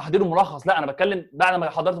بتكلم على تحضير الملخص، لا انا بتكلم بعد ما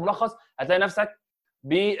حضرت ملخص هتلاقي نفسك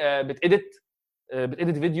بتedit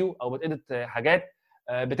فيديو او بتedit حاجات،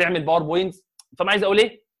 بتعمل باوربوينت. فما عايز اقول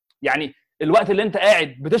ايه يعني، الوقت اللي انت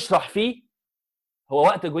قاعد بتشرح فيه هو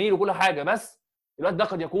وقت جميل وكل حاجه، بس الوقت ده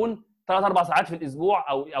قد يكون 3 4 ساعات في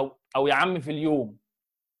الاسبوع او يا عم في اليوم.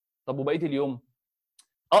 طب وبقيه اليوم؟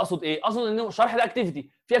 اقصد ايه؟ اقصد ان الشرح ده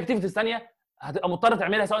اكتيفيتي، في اكتيفيتيز ثانيه هتبقى مضطر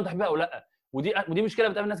تعملها سواء انت حاببها او لا. ودي مشكله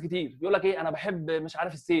بتقابل ناس كتير، يقول لك ايه انا بحب مش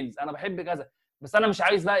عارف السيلز، انا بحب كذا، بس انا مش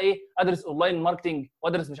عايز بقى ايه ادرس اونلاين ماركتنج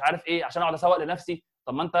وادرس مش عارف ايه عشان اقعد اسوق لنفسي.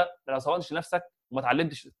 طب ما انت لو سوقتش لنفسك وما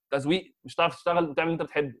اتعلمتش تسويق مش هتعرف تشتغل وتعمل اللي انت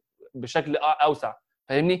بتحبه بشكل اوسع.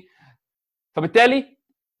 فاهمني؟ فبالتالي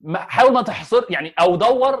حاول ما تحصر يعني، او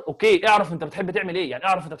دور اوكي اعرف انت بتحب تعمل ايه يعني،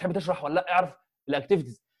 اعرف انت بتحب تشرح ولا لا، اعرف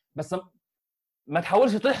الاكتيفيتيز، بس ما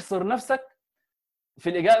تحاولش تحصر نفسك في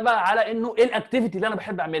الاجابه على انه ايه الاكتيفيتي اللي انا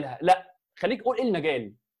بحب اعملها، لا خليك قول ايه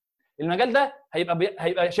المجال ده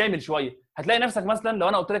هيبقى شامل شويه. هتلاقي نفسك مثلا لو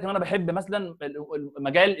انا قلت لك ان انا بحب مثلا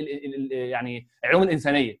مجال يعني العلوم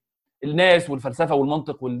الانسانيه، الناس والفلسفه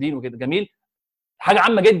والمنطق والدين وكده، جميل، حاجه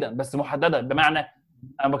عامه جدا بس محدده، بمعنى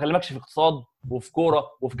انا ما بكلمكش في اقتصاد وفي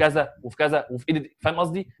كوره وفي كذا وفي كذا وفي ايد، فاهم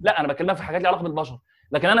قصدي؟ لا انا بكلمك في حاجات ليها علاقه بالبشر.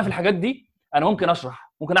 لكن انا في الحاجات دي انا ممكن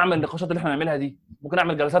اشرح، ممكن اعمل النقاشات اللي احنا بنعملها دي، ممكن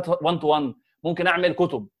اعمل جلسات 1 تو 1، ممكن اعمل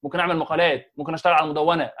كتب، ممكن اعمل مقالات، ممكن اشتغل على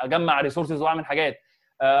مدونه، اجمع ريسورسز واعمل حاجات،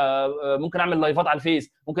 ممكن اعمل لايفات على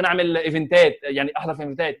الفيس، ممكن اعمل ايفنتات، يعني احضر في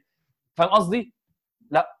ايفنتات، فاهم قصدي؟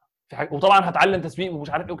 لا في حاجة. وطبعا هتعلم تسويق ومش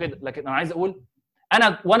عارف ايه وكده، لكن انا عايز اقول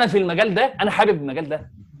وانا في المجال ده انا حابب المجال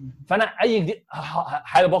ده، فانا اي جديد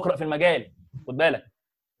حابب اقرا في المجال، خد بالك،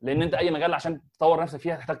 لان انت اي مجال عشان تطور نفسك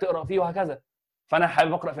فيها تحتاج تقرا فيه وهكذا، فانا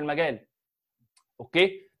حابب اقرا في المجال.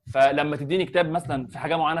 اوكي، فلما تديني كتاب مثلا في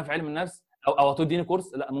حاجه معينه في علم النفس او تديني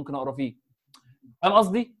كورس، لا ممكن اقرا فيه، فاهم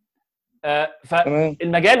قصدي؟ تمام.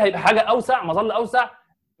 فالمجال هيبقى حاجه اوسع، مظله اوسع.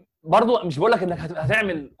 برضو مش بقول لك انك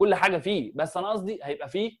هتعمل كل حاجه فيه، بس انا قصدي هيبقى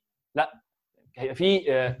فيه، لا هيبقى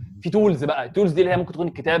في تولز بقى، التولز دي اللي هي ممكن تكون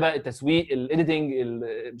الكتابه، التسويق، الايديتنج،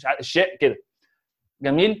 مش عارف الشيء كده،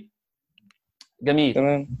 جميل جميل.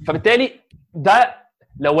 تمام. فبالتالي ده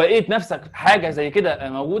لو لقيت نفسك حاجه زي كده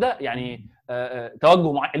موجوده، يعني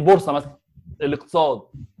توجه البورصه مثلا، الاقتصاد،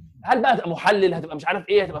 هل بقى هتبقى محلل، هتبقى مش عارف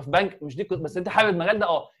ايه، هتبقى في بنك، مش دي بس انت حابب المجال ده،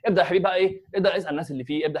 ابدا يا حبيبي بقى ايه، ابدا اسال الناس اللي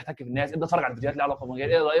فيه، ابدا احتك بالناس، ابدا اتفرج على فيديوهات ليها علاقه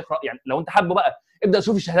بالمجال، ابدا اقرا، يعني لو انت حابه بقى ابدا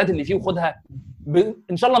شوف الشهادات اللي فيه وخدها،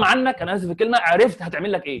 ان شاء الله مع عنك، انا اسف في الكلمه، عرفت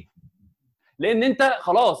هتعمل لك ايه، لان انت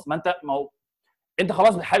خلاص، ما هو انت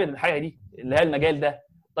خلاص حابب الحاجه دي اللي هي المجال ده.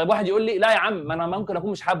 طيب واحد يقول لي لا يا عم، ما انا ممكن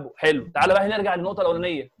اكون مش حابه، حلو، تعالى بقى نرجع للنقطه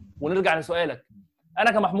الاولانيه ونرجع لسؤالك.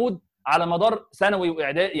 انا كمحمود على مدار ثانوي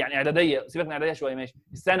واعدادي، يعني اعداديه، سيبك من اعداديه شويه ماشي،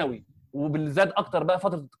 الثانوي وبالذات اكتر بقى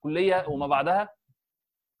فتره الكليه وما بعدها،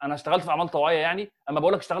 انا اشتغلت في اعمال طوعيه. يعني اما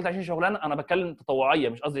بقول لك اشتغلت 20 شغلانه، انا بتكلم تطوعيه،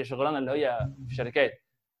 مش قصدي شغلانه اللي هي في شركات،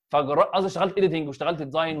 قصدي اشتغلت ايديتنج واشتغلت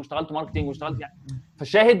ديزاين واشتغلت ماركتنج واشتغلت يعني.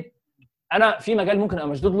 فالشاهد انا في مجال ممكن ابقى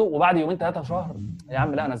مشدود له، وبعد يومين ثلاثه شهر يا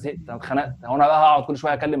عم لا انا زهقت، انا اتخنقت، هو انا بقى هقعد كل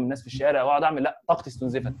شويه اكلم الناس في الشارع واقعد اعمل، لا طاقتي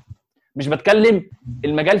استنزفت. مش بتكلم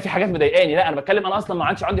المجال في حاجات مضايقاني، لا انا بتكلم انا اصلا ما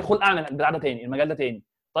عادش عندي خلق اعمل البتاع ده تاني، المجال ده تاني.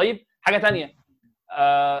 طيب حاجه ثانيه،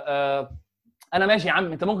 انا ماشي يا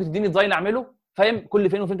عم، انت ممكن تديني ديزاين اعمله، فاهم، كل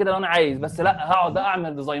فين وفين كده لو انا عايز، بس لا هقعد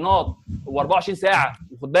اعمل ديزاينات و24 ساعه،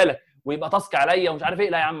 وخد بالك ويبقى تاسك عليا ومش عارف ايه،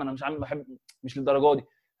 لا يا عم انا مش عامل، بحب، مش للدرجه دي،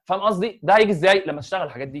 فاهم قصدي؟ ده هيجي ازاي؟ لما تشتغل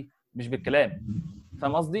الحاجات دي، مش بالكلام،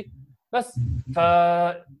 فاهم قصدي؟ بس ف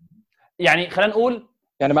يعني خلينا نقول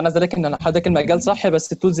يعني معنى ذلك ان انا حضرتك المجال صح،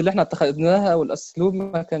 بس التولز اللي احنا اتخذناها والاسلوب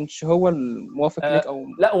ما كانش هو الموافق ليك او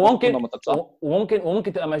لا، موافق وممكن لنمطك، صح؟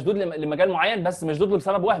 وممكن تبقى مشدود لمجال معين، بس مشدود له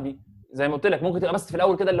لسبب وهمي، زي ما قلت لك، ممكن تبقى بس في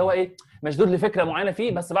الاول كده اللي هو ايه، مشدود لفكره معينه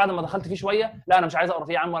فيه، بس بعد ما دخلت فيه شويه لا انا مش عايز اقرا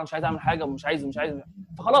فيه يا عم، ولا مش عايز اعمل حاجه، ومش عايز،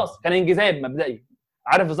 فخلاص كان انجذاب مبدئي.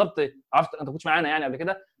 عارف بالظبط، عرفت انت كنتش معانا يعني قبل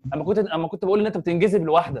كده، اما كنت بقول ان انت بتنجذب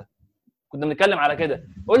لوحده، كنا بنتكلم على كده،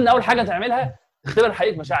 قلنا اول حاجه تعملها تختبر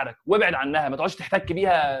حقيقه مشاعرك وابعد عنها، ما تقعدش تحتك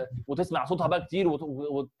بيها وتسمع صوتها بقى كتير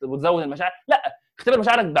وتزود المشاعر، لا اختبر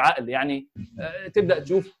مشاعرك بعقل، يعني تبدا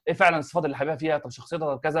تشوف ايه فعلا الصفات اللي حاببها فيها، طب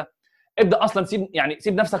شخصيتها، طب كذا، ابدا اصلا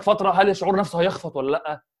سيب نفسك فتره، هل الشعور نفسه هيخفت ولا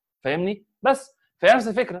لا، فاهمني؟ بس فهي نفس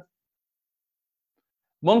الفكره.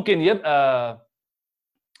 ممكن يبقى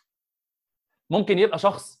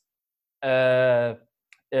شخص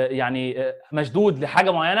يعني مشدود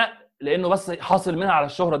لحاجه معينه لانه بس حاصل منها على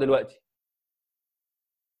الشهره دلوقتي.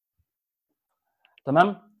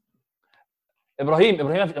 تمام. ابراهيم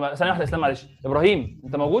ثانيه واحده، اسلام معلش، ابراهيم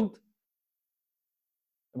انت موجود؟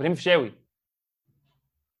 ابراهيم فيشاوي،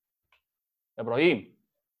 ابراهيم.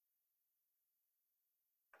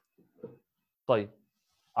 طيب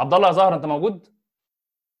عبد الله يا زهر انت موجود؟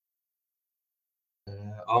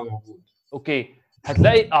 موجود. اوكي،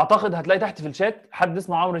 اعتقد هتلاقي تحت في الشات حد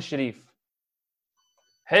اسمه عمرو الشريف.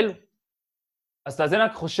 حلو،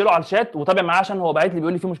 استاذنك خش له على الشات وتابع معاه، عشان هو باعت لي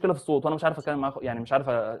بيقول لي في مشكله في الصوت وانا مش عارف اتكلم معاه، يعني مش عارف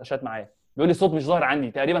اشات معاه، بيقول لي الصوت مش ظاهر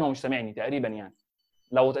عندي تقريبا، هو مش سامعني تقريبا يعني،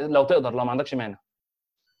 لو تقدر، لو ما عندكش مانع،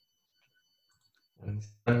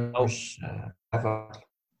 أو مش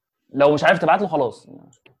لو مش عارف تبعت له خلاص.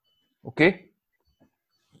 اوكي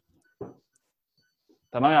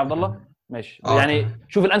تمام يا عبد الله، ماشي، يعني تمام.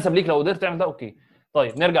 شوف الانسب ليك لو قدرت تعمل ده. اوكي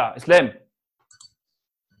طيب نرجع، اسلام.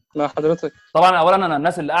 مع حضرتك. طبعا اولا انا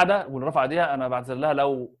الناس اللي قاعده واللي رفع ايديها انا بعتذر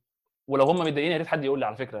لها، ولو هم متضايقين يا ريت حد يقول لي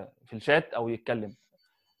على فكره في الشات او يتكلم،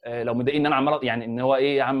 لو متضايقين ان انا عمال يعني ان هو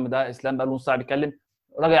ايه يا عم ده اسلام بقى له نص ساعه بيتكلم،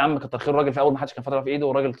 راجل يا عم كتر خير الراجل، في اول ما حدش كان فتره في ايده،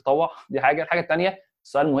 والراجل تطوع، دي الحاجه الثانيه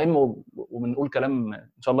السؤال مهم وبنقول كلام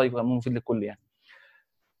ان شاء الله يبقى مفيد للكل يعني.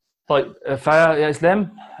 طيب فيا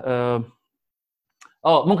اسلام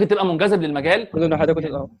ممكن تبقى منجذب للمجال. كل ان حضرتك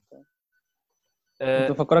كنت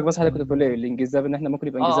بفكرك بس حضرتك كنت بتقول ايه الانجذاب، ان احنا ممكن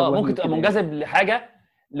يبقى انجذاب وهمي ممكن تبقى كده منجذب لحاجه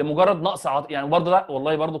لمجرد نقص يعني برضه لا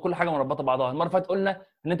والله برضه كل حاجه مربطه ببعضها. المره اللي فاتت قلنا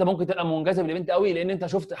ان انت ممكن تبقى منجذب لبنت قوي لان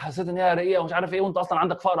انت حسيت ان هي رقيقه ومش عارف ايه، وانت اصلا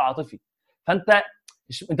عندك فقر عاطفي. فانت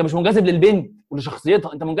مش منجذب للبنت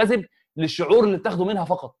ولشخصيتها، انت منجذب للشعور اللي بتاخده منها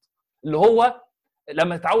فقط، اللي هو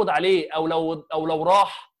لما تتعود عليه او لو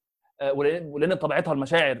راح. ولان بطبيعتها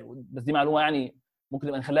المشاعر، بس دي معلومه يعني ممكن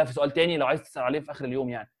نبقى نخليها في سؤال تاني لو عايز تسال عليه في اخر اليوم.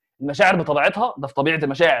 يعني المشاعر بطبيعتها، ده في طبيعه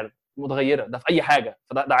المشاعر متغيره، ده في اي حاجه،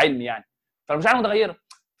 فده علم يعني. فالمشاعر متغيره،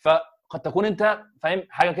 فقد تكون انت فاهم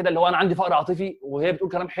حاجه كده اللي هو انا عندي فقر عاطفي وهي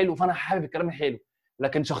بتقول كلام حلو فانا حابب الكلام الحلو،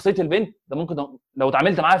 لكن شخصيه البنت ده ممكن لو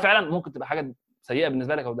اتعاملت معاها فعلا ممكن تبقى حاجه سيئه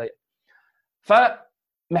بالنسبه لك او ضايقه.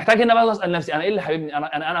 فمحتاج ان انا اسال نفسي انا ايه اللي حاببني،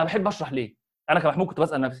 انا بحب اشرح ليه. انا كمحمود كنت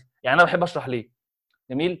بسال نفسي يعني انا بحب اشرح ليه.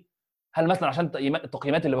 جميل. هل مثلا عشان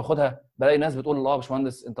التقييمات اللي باخدها بلاقي ناس بتقول الله يا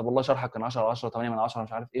باشمهندس انت والله شرحك كان 10 على 10 8 من 10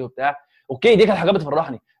 مش عارف ايه وبتاع، اوكي دي كانت حاجات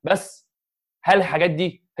بتفرحني، بس هل الحاجات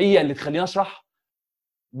دي هي اللي تخليني اشرح؟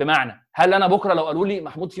 بمعنى هل انا بكره لو قالوا لي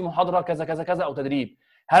محمود في محاضره كذا كذا كذا او تدريب،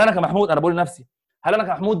 هل انا كمحمود، انا بقول لنفسي هل انا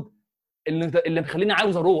كمحمود اللي مخليني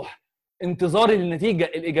عاوز اروح انتظاري للنتيجه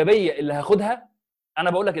الايجابيه اللي هاخدها؟ انا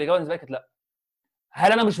بقول لك الاجابه بالنسبه لي كانت لا.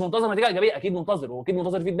 هل انا مش منتظر نتيجه ايجابيه؟ اكيد منتظر، واكيد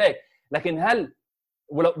منتظر فيدباك، لكن هل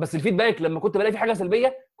بس الفيدباك لما كنت بلاقي في حاجه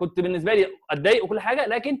سلبيه كنت بالنسبه لي اتضايق وكل حاجه،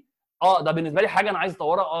 لكن ده بالنسبه لي حاجه انا عايز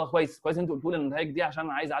اطورها. كويس انتوا قلتوا لي النتائج دي عشان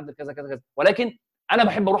انا عايز اعدل كذا كذا كذا، ولكن انا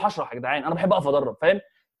بحب اروح اشرح يا جدعان، انا بحب اقف ادرب، فاهم؟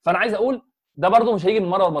 فانا عايز اقول ده برده مش هيجي من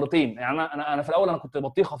مره ومرتين. يعني انا في الاول انا كنت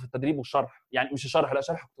بطيخه في التدريب والشرح، يعني مش الشرح، لا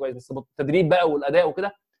شرح كويس بس التدريب بقى والاداء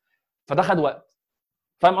وكده، فده خد وقت،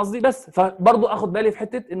 فاهم قصدي؟ بس فبرده اخد بالي في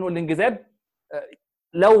حته انه الانجذاب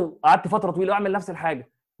لو قعدت فتره طويله اعمل نفس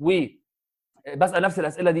الحاجه وبسال نفس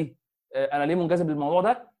الاسئله دي، انا ليه منجذب للموضوع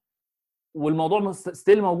ده والموضوع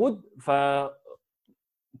ستيل موجود، ف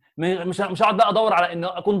مش هقعد بقى ادور على ان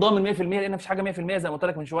اكون ضامن 100% لان مفيش حاجه 100% زي ما قلت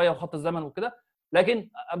لك من شويه وخط الزمن وكده، لكن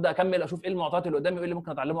ابدا اكمل اشوف ايه المعطيات اللي قدامي وايه اللي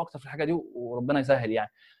ممكن اتعلمه اكتر في الحاجه دي وربنا يسهل.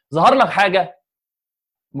 يعني ظهر لك حاجه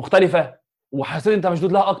مختلفه وحسيت انت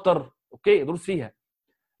مشدود لها اكتر، اوكي دوس فيها.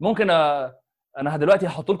 ممكن انا دلوقتي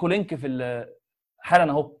هحط لكم لينك في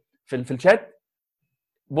حالا اهو في الشات،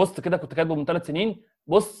 بوست كده كنت كاتبه من 3 سنين،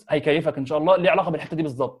 بص هيكيفك ان شاء الله، ليه علاقه بالحته دي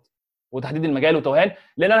بالظبط وتحديد المجال وتوهان.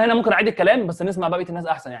 لان انا هنا ممكن اعيد الكلام بس نسمع بقيه الناس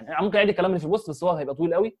احسن. يعني ممكن اعيد الكلام اللي في البوست بس هو هيبقى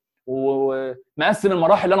طويل قوي، ومقسم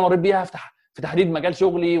المراحل اللي انا مريت بيها في تحديد مجال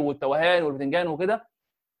شغلي والتوهان والبتنجان وكده،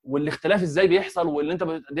 والاختلاف ازاي بيحصل واللي انت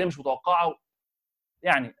الدنيا مش متوقعه.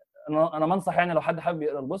 يعني انا منصح يعني لو حد حابب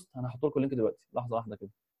يقرا البوست انا هحط لكم اللينك دلوقتي لحظه واحده كده.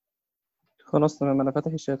 خلاص تمام انا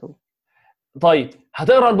فاتح الشات اهو. طيب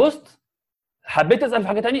هتقرا البوست، حبيت تسال في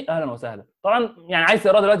حاجه ثانيه اهلا وسهلا طبعا، يعني عايز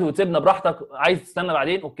تقرا دلوقتي وتسيبنا براحتك، عايز تستنى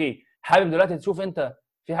بعدين اوكي، حابب دلوقتي تشوف انت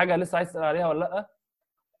في حاجه لسه عايز تسال عليها ولا لا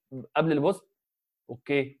قبل البوست،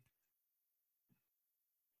 اوكي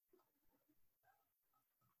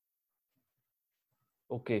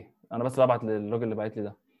انا بس ببعت للراجل اللي باعت لي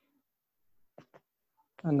ده.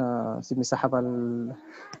 انا اسيب مساحه بقى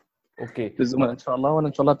اوكي للزملاء ان شاء الله، وانا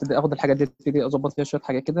ان شاء الله ابتدي اخد الحاجات دي ابتدي اظبط فيها شويه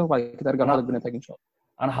حاجات كده، وبعد كده ارجع لحضرتك بنتائج ان شاء الله.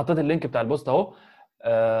 انا حطيت اللينك بتاع البوست اهو.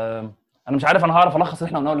 انا مش عارف انا هعرف الخص اللي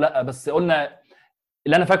احنا قلناه ولا لا، بس قلنا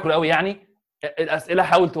اللي انا فاكره قوي يعني الاسئله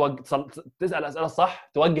حاول تسال اسئله صح،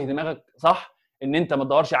 توجه دماغك صح، ان انت ما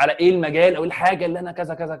تدورش على ايه المجال او الحاجه اللي انا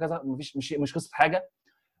كذا كذا كذا، مش قصه حاجه.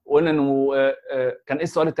 وقلنا انه كان ايه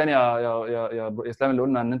السؤال الثاني يا اسلام اللي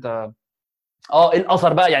قلنا ان انت ايه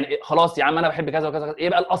الاثر بقى، يعني خلاص يا عم انا بحب كذا وكذا، ايه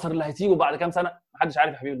بقى الاثر اللي هيسيبه بعد كام سنه؟ محدش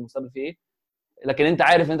عارف يا حبيبي المستقبل فيه ايه، لكن انت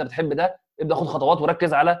عارف ان انت بتحب ده، ابدا خد خطوات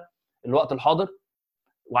وركز على الوقت الحاضر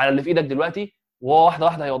وعلى اللي في ايدك دلوقتي، وهو واحده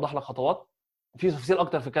واحده هيوضح لك خطوات. في تفاصيل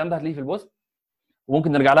اكتر في الكلام ده هتلاقيه في البوست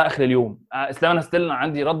وممكن نرجع لها اخر اليوم. اسلام انا ستيل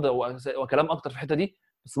عندي رد وكلام اكتر في الحته دي،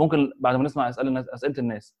 بس ممكن بعد ما نسمع اسئله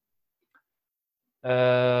الناس.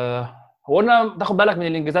 قلنا تاخد بالك من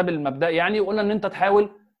الانجذاب المبدئي يعني، وقلنا ان انت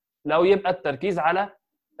تحاول لو يبقى التركيز على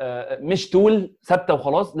مش تول ثابته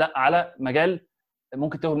وخلاص، لا على مجال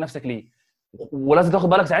ممكن توهب نفسك ليه، ولازم تاخد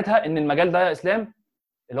بالك ساعتها ان المجال ده يا اسلام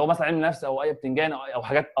اللي هو مثلا علم النفس او اي بتنجان او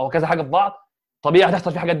حاجات او كذا حاجه في بعض، طبيعي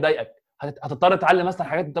هتحصل فيه حاجات تضايقك، هتضطر تتعلم مثلا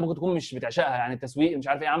حاجات انت ممكن تكون مش بتعشقها، يعني التسويق مش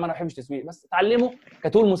عارف ايه، يا عم انا ما بحبش التسويق بس اتعلمه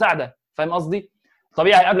كتول مساعده، فاهم قصدي؟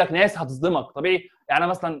 طبيعي هيقابلك ناس هتصدمك، طبيعي. يعني انا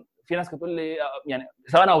مثلا في ناس بتقول لي يعني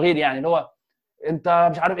سواء انا او غيري، يعني اللي هو انت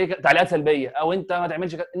مش عارف ايه تعليقات سلبيه او انت ما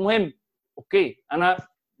تعملش كده. المهم اوكي انا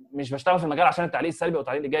مش بشتغل في المجال عشان التعليق السلبي او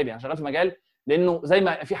التعليق الايجابي، انا شغال في مجال لانه زي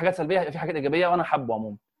ما في حاجات سلبيه في حاجات ايجابيه وانا حابه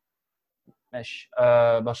عموما. ماشي.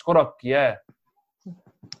 بشكرك يا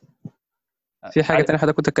في حاجه علي. تانية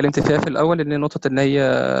حضرتك كنت اتكلمت فيها في الاول، ان نقطه ان هي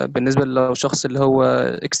بالنسبه للشخص اللي هو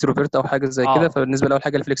اكستروفيرت او حاجه زي كده، فبالنسبه لاول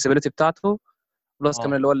حاجه الفلكسبيليتي بتاعته، بلس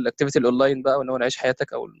كمان اللي هو الاكتيفيتي الاونلاين بقى، وان هو نعيش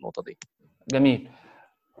حياتك، او النقطه دي. جميل.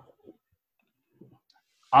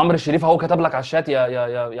 عمرو الشريف اهو كتب لك على الشات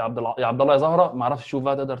يا عبد الله يا زهره، ما اعرفش شوف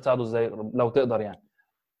بقى تقدر تساعده ازاي لو تقدر يعني.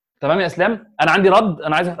 تمام يا اسلام، انا عندي رد،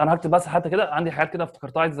 انا هكتب بس حتى كده، عندي حاجات كده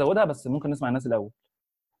افتكرتها عايز ازودها، بس ممكن نسمع الناس الاول.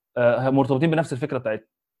 مرتبطين بنفس الفكره بتاعتنا.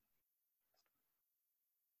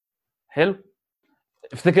 حلو.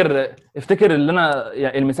 افتكر اللي انا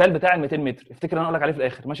يعني المثال بتاع ال 200 متر، افتكر انا اقول لك عليه في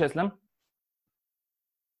الاخر. ماشي يا اسلام؟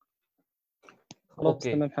 خلاص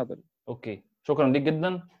اوكي تمام حاضر. اوكي، شكرا ليك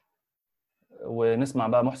جدا. ونسمع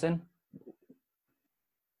بقى محسن.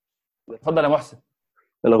 اتفضل يا محسن.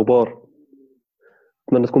 الأخبار؟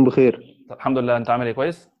 أتمنى تكون بخير. الحمد لله، انت عامل ايه؟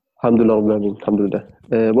 كويس الحمد لله رب العالمين، الحمد لله.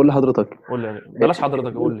 بقول لحضرتك، قول لي. بلاش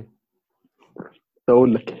حضرتك، قول لي.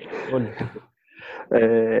 أقول لك. قول لي.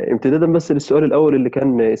 امتدادا بس للسؤال الأول اللي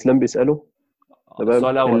كان إسلام بيسأله. السؤال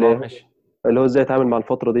تمام. الاول ماشي. اللي هو إزاي أتعامل مع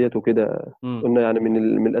الفترة ديت وكده. مم. قلنا يعني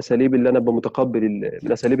من الأساليب اللي أنا أبقى متقبل،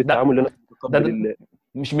 من أساليب التعامل اللي أنا متقبل.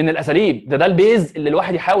 مش من الاساليب، ده البيز اللي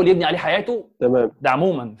الواحد يحاول يبني عليه حياته. تمام. ده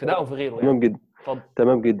عموما في ده او في غيره يعني. تمام جدا. اتفضل.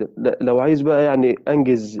 تمام جدا. لو عايز بقى يعني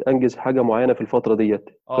انجز حاجه معينه في الفتره ديت،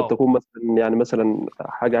 قد تكون مثلا يعني مثلا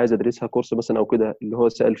حاجه عايز ادرسها، كورس مثلا او كده اللي هو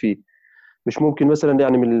سأل فيه. مش ممكن مثلا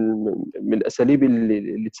يعني من الاساليب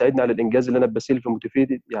اللي تساعدني على الانجاز، اللي انا ابقى سيلف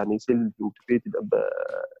موتيفيتد، يعني سيلف موتيفيتد، ابقى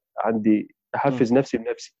عندي احفز نفسي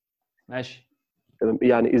بنفسي. ماشي. تمام.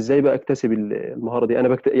 يعني ازاي بقى اكتسب المهاره دي؟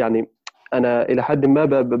 انا يعني انا الى حد ما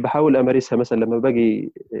بحاول امارسها، مثلا لما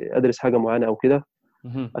باجي ادرس حاجه معينه او كده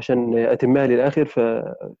عشان اتمها للاخر،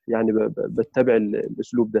 يعني بتبع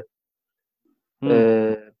الاسلوب ده.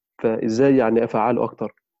 فازاي يعني افعله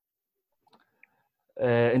اكتر؟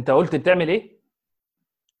 انت قلت بتعمل ايه؟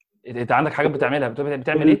 انت عندك حاجات بتعملها،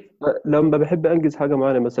 بتعمل ايه؟ لما بحب انجز حاجه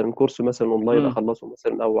معينه، مثلا كورس مثلا اونلاين اخلصه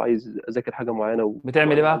مثلا، او عايز اذاكر حاجه معينه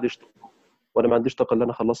بتعمل ايه بقى؟ وانا ما عنديش طاقه ان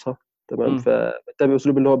انا اخلصها. تمام. فبتابع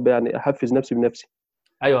اسلوب اللي هو يعني احفز نفسي بنفسي.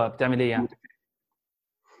 ايوه، بتعمل ايه يعني؟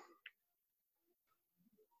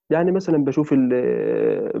 يعني مثلا بشوف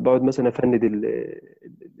بقعد مثلا افند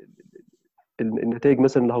النتائج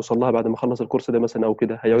مثلا اللي هوصل لها بعد ما اخلص الكورس ده مثلا او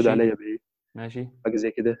كده، هيعود عليا بايه. ماشي. حاجه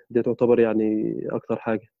زي كده دي تعتبر يعني اكتر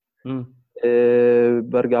حاجه. امم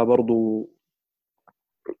برجع برضو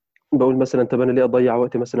بقول مثلا طب انا ليه اضيع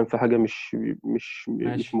وقت مثلا في حاجه مش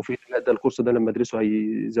مفيده؟ لا، ده الكورس ده لما ادرسه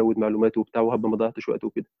هيزود معلوماتي وبتاع، وهبقى ما ضيعتش وقت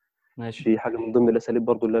وكده. ماشي. دي حاجه من ضمن الاساليب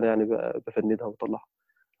برضو اللي انا يعني بفندها وبطلعها.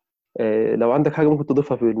 لو عندك حاجه ممكن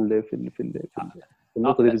تضيفها في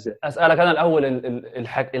النقطه دي بالذات. اسالك انا الاول،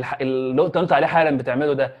 اللي انت قلت عليه حالا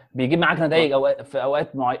بتعمله ده بيجيب معاك نتائج في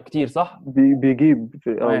اوقات كتير، صح؟ بيجيب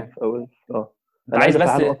في انت انا عايز عايز بس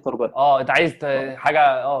افعله اكتر بقى. انت عايز حاجه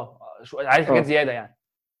عايز حاجات زياده يعني.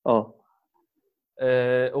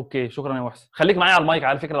 اوكي، شكرا يا محسن. خليك معايا على المايك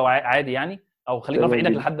على فكره لو عادي يعني، او خليك رافع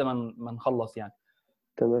ايدك لحد ما نخلص يعني.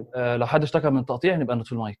 تمام. لو حد اشتكى من التقطيع نبقى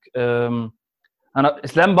نطفي المايك. انا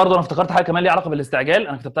اسلام برضه، انا افتكرت حاجه كمان ليها علاقه بالاستعجال،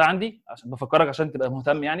 انا كتبتها عندي عشان بفكرك عشان تبقى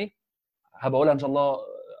مهتم يعني. هبقى اقولها ان شاء الله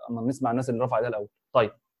اما نسمع الناس اللي رفع ايدها الاول.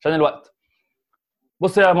 طيب عشان الوقت،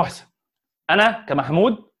 بص يا محسن، انا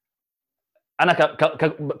كمحمود، انا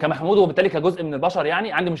كمحمود وبالتالي كجزء من البشر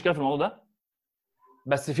يعني عندي مشكله في الموضوع ده.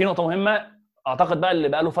 بس في نقطه مهمه اعتقد بقى اللي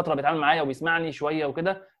بقى له فتره بيتعامل معايا وبيسمعني شويه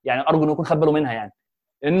وكده يعني ارجو انه يكون خد باله منها، يعني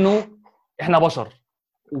انه احنا بشر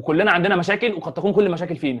وكلنا عندنا مشاكل، وقد تكون كل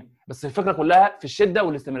المشاكل فينا، بس الفكره كلها في الشده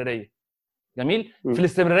والاستمراريه. جميل. في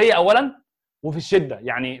الاستمراريه اولا، وفي الشده.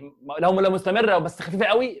 يعني لو مستمره بس خفيفه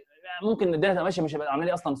قوي ممكن الدنيا تبقى ماشيه، مش هيبقى عامل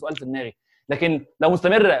لي اصلا سؤال في دماغي. لكن لو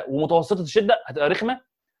مستمره ومتوسطه الشده هتبقى رخمه.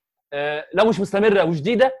 لو مش مستمره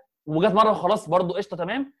وشديده وجت مره وخلاص برضو قشطه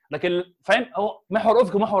تمام. لكن فاهم، هو محور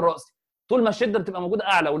افقي ومحور راسي، طول ما الشده بتبقى موجوده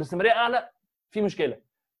اعلى والاستمراريه اعلى في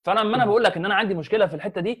مشكله. فانا لما انا بقول لك ان انا عندي مشكله في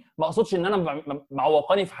الحته دي، ما اقصدش ان انا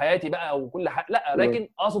معوقاني في حياتي بقى وكل حاجه، لا، لكن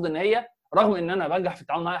اقصد ان هي رغم ان انا بنجح في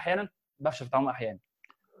التعامل معاها احيانا بفشل في التعامل معاها احيانا.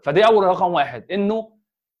 فدي اول رقم واحد، انه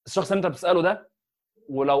الشخص اللي انت بتساله ده،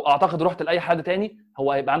 ولو اعتقد رحت لاي حد تاني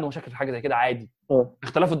هو هيبقى عنده مشاكل في حاجه زي كده عادي.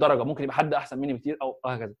 اختلاف الدرجه، ممكن يبقى حد احسن مني بكتير او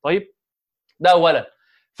هكذا. طيب ده اولا.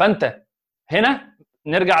 فانت هنا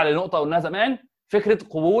نرجع لنقطه قلناها زمان، فكره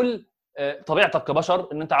قبول طبيعتك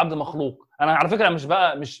كبشر، ان انت عبد مخلوق. انا على فكره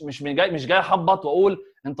مش جاي احبط واقول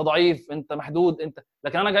انت ضعيف، انت محدود، انت،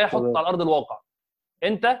 لكن انا جاي احط على ارض الواقع.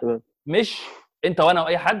 انت مش انت وانا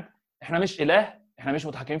واي حد، احنا مش اله، احنا مش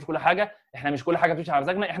متحكمين في كل حاجه، احنا مش كل حاجه بتمشي على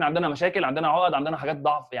مزاجنا، احنا عندنا مشاكل، عندنا عقد، عندنا حاجات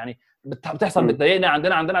ضعف يعني بتحصل بتضايقنا،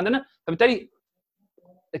 عندنا. فبالتالي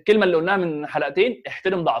الكلمه اللي قلناها من حلقتين،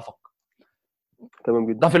 احترم ضعفك. تمام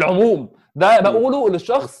جدا. ده في العموم، ده بقوله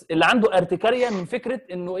للشخص اللي عنده ارتكاريه من فكره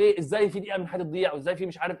انه ايه، ازاي في دقيقه من حياتي تضيع، وازاي في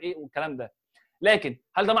مش عارف ايه والكلام ده. لكن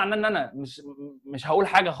هل ده معناه ان انا مش هقول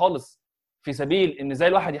حاجه خالص في سبيل ان ازاي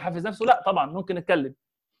الواحد يحفز نفسه؟ لا طبعا، ممكن نتكلم.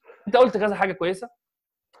 انت قلت كذا حاجه كويسه،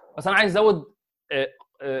 بس انا عايز ازود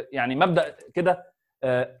يعني مبدا كده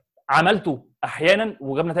عملته احيانا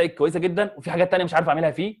وجاب نتائج كويسه جدا، وفي حاجات تانية مش عارف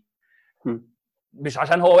اعملها فيه، مش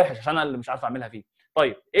عشان هو وحش، عشان انا اللي مش عارف اعملها فيه.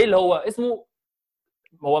 طيب ايه اللي هو اسمه؟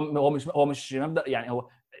 هو مش مبدا يعني، هو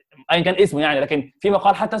ايا كان اسمه يعني، لكن في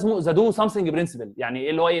مقال حتى اسمه ذا دو سامثينج برنسبل، يعني ايه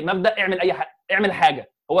اللي هو ايه؟ مبدا اعمل اي حاجه، اعمل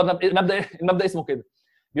حاجه. هو المبدا اسمه كده.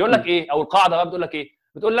 بيقول لك ايه، او القاعده بقى بتقول لك ايه؟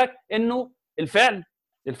 بتقول لك انه الفعل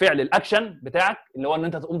الاكشن بتاعك، اللي هو ان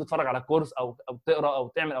انت تقوم تتفرج على الكورس او تقرا او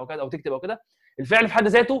تعمل او كده او تكتب او كده، الفعل في حد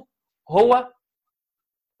ذاته هو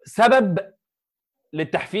سبب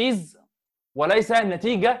للتحفيز وليس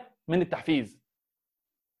نتيجه من التحفيز.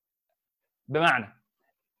 بمعنى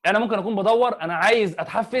انا ممكن اكون بدور انا عايز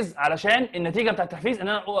اتحفز علشان النتيجه بتاعه التحفيز ان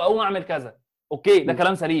انا اقوم اعمل كذا، اوكي ده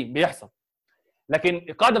كلام سليم بيحصل. لكن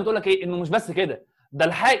القاعده بتقول لك ايه؟ انه مش بس كده، ده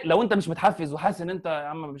الحاجه لو انت مش متحفز وحاسس ان انت يا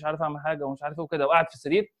عم مش عارف اعمل حاجه ومش عارف ايه وكده وقاعد في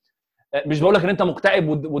السرير، مش بقول لك ان انت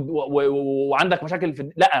مكتئب وعندك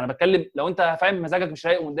مشاكل لا، انا بتكلم لو انت فاهم مزاجك مش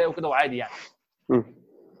رايق ومتضايق وكده وعادي يعني.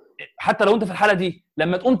 حتى لو انت في الحاله دي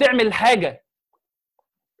لما تقوم تعمل حاجه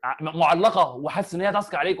معلقه وحاسس ان هي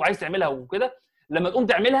تاسك عليك وعايز تعملها وكده، لما تقوم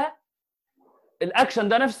تعملها الاكشن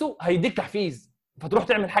ده نفسه هيديك تحفيز، فتروح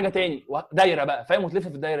تعمل حاجه تاني، دايره بقى، فاهم؟ وتلف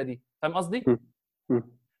في الدايره دي، فاهم قصدي؟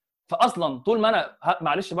 فاصلا طول ما انا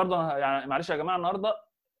معلش برضه يعني، معلش يا جماعه النهارده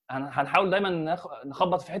هنحاول دايما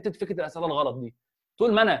نخبط في حته فكره الاسئله الغلط دي.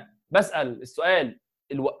 طول ما انا بسال السؤال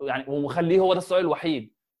يعني ومخليه هو ده السؤال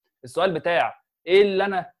الوحيد، السؤال بتاع ايه اللي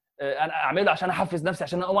انا اعمله عشان احفز نفسي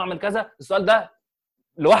عشان اقوم اعمل كذا، السؤال ده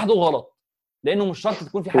لوحده غلط، لانه مش شرط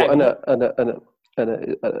تكون في حاجه. انا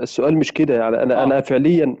السؤال مش كده يعني،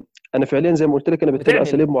 انا فعليا زي ما قلت لك انا بتبع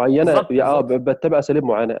اساليب معينه. بتبع اساليب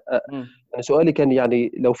معينه. انا سؤالي كان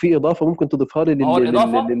يعني لو في اضافه ممكن تضيفها لي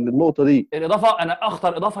للنقطه دي. الاضافه، انا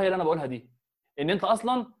اخطر اضافه هي اللي انا بقولها دي، ان انت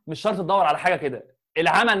اصلا مش شرط تدور على حاجه كده،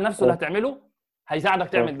 العمل نفسه اللي هتعمله هيساعدك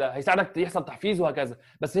تعمل ده، هيساعدك يحصل تحفيز وهكذا.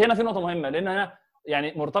 بس هنا في نقطه مهمه، لان هنا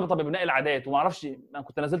يعني مرتبطه ببناء العادات، وما اعرفش انا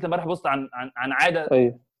كنت نزلت امبارح بوست عن عاده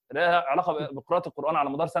لها علاقه بقراءه القران على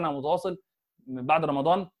مدار سنه متواصل من بعد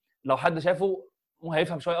رمضان، لو حد شافه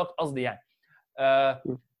هيفهم شويه قصدي يعني.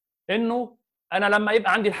 انه انا لما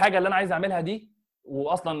يبقى عندي الحاجه اللي انا عايز اعملها دي،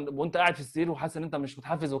 واصلا وانت قاعد في السرير وحاسس ان انت مش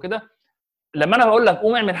متحفز وكده، لما انا بقول لك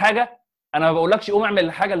قوم اعمل حاجه، انا ما بقولكش قوم اعمل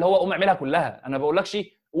الحاجه اللي هو قوم اعملها كلها، انا ما بقولكش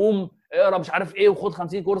قوم اقرا مش عارف ايه وخد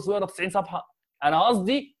 50 كورس واقرا 90 صفحه، انا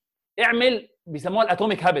قصدي اعمل، بيسموها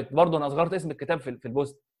الاتوميك هابت، برضه انا صغرت اسم الكتاب في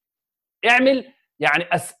البوست. اعمل يعني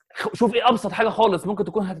شوف ايه ابسط حاجه خالص ممكن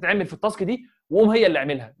تكون هتتعمل في التاسك دي وقوم هي اللي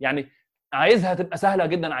اعملها، يعني عايزها تبقى سهله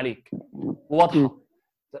جدا عليك وواضحه.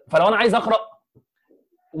 فلو انا عايز اقرا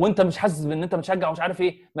وانت مش حاسس بان انت متشجع ومش عارف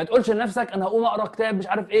ايه، ما تقولش لنفسك انا هقوم اقرا كتاب مش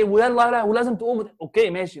عارف ايه ويلا لا ولازم تقوم، اوكي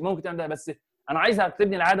ماشي ممكن تعمل ده، بس انا عايزك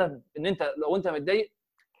تبني العاده ان انت لو انت متضايق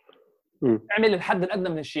اعمل الحد الادنى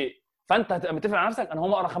من الشيء. فانت هتبقى متفق على نفسك انا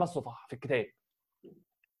هقوم اقرا 5 صفح في الكتاب،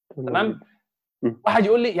 تمام؟ واحد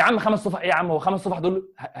يقول لي يا عم 5 صفح ايه يا عم، هو 5 صفح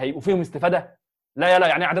دول هيبقوا فيهم استفاده؟ لا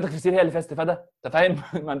يعني عادتك في السير هي اللي فيها استفاده، انت فاهم؟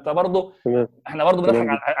 ما انت برضه احنا برضه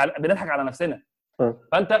بنضحك على نفسنا.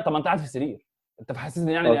 فانت طب ما انت قاعد في السرير، انت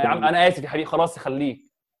حاسسني يعني يا عم انا اسف يا حبيبي خلاص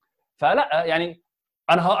خليك، فلا يعني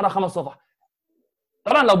انا هقرا 5 صفح.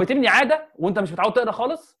 طبعا لو بتبني عاده وانت مش متعود تقرا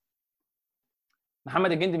خالص،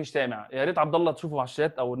 محمد الجندي مش سامع، يا ريت عبد الله تشوفه على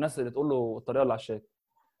الشات او الناس اللي تقول له الطريقه اللي على الشات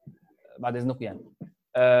بعد اذنكم يعني.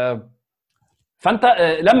 فانت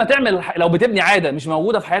لما تعمل لو بتبني عاده مش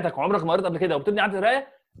موجوده في حياتك وعمرك ما قريت قبل كده وبتبني عاده قرايه،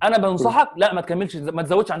 انا بنصحك لا ما تكملش، ما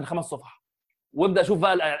تزودش عن 5 صفح، وابدا شوف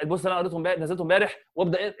بقى البوست اللي انا قريته نزلته امبارح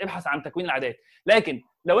وابدا ابحث عن تكوين العادات. لكن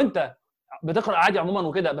لو انت بتقرا عادي عموما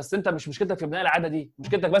وكده، بس انت مش مشكلتك في بناء العاده دي،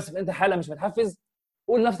 مشكلتك بس في انت حاله مش متحفز،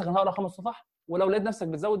 قول لنفسك انا هقرا 5 صفح، ولو لقيت نفسك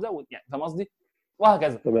بتزود زود، يعني فاهم قصدي؟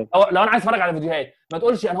 وهكذا. او لو انا عايز اتفرج على فيديوهات، ما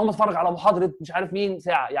تقولش انا هقوم اتفرج على محاضره مش عارف مين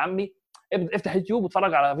ساعه، يا عمي افتح يوتيوب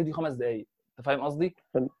واتفرج على فيديو 5 دقائق، انت فاهم قصدي؟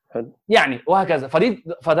 يعني وهكذا.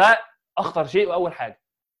 فده اخطر شيء واول حاجه.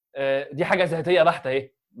 دي حاجه ذاتيه بحته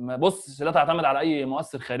اهي، بص لا تعتمد على اي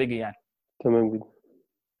مؤثر خارجي يعني. تمام جدا.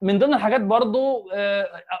 من ضمن الحاجات برضو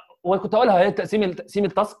وكنت اقولها هي تقسيم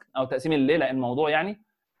التاسك او تقسيم الليله الموضوع يعني.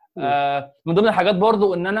 من ضمن الحاجات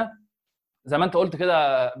برضو ان انا زي ما انت قلت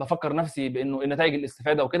كده بفكر نفسي بانه النتائج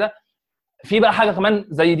الاستفاده وكده. في بقى حاجه كمان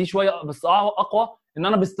زي دي شويه بس اقوى، ان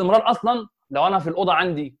انا باستمرار اصلا لو انا في الاوضه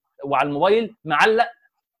عندي وعلى الموبايل معلق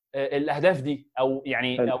الاهداف دي، او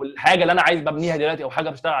يعني حلو. او الحاجه اللي انا عايز ببنيها دلوقتي، او حاجه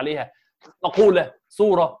بشتغل عليها، مقوله،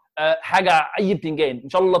 صوره، حاجه، اي بتنجان ان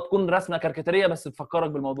شاء الله تكون رسمه كاريكاتيريه بس تفكرك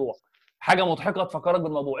بالموضوع، حاجه مضحكه تفكرك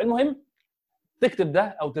بالموضوع. المهم تكتب ده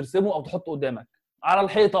او ترسمه او تحطه قدامك على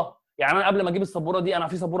الحيطه. يعني انا قبل ما اجيب السبوره دي، انا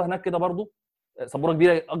في سبوره هناك كده برضو، سبوره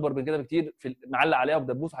كبيره اكبر من كده بكتير، في معلق عليها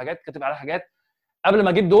بدبوس وحاجات، كاتب عليها حاجات. قبل ما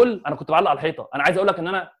اجيب دول انا كنت بعلق على الحيطه. انا عايز اقول لك ان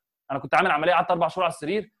انا كنت عامل عمليه، قعدت 4 شهور على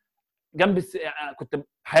السرير جنب يعني كنت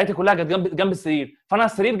حياتي كلها كانت جنب السرير، فانا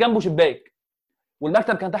السرير جنبه شباك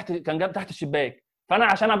والمكتب كان جنب تحت الشباك، فانا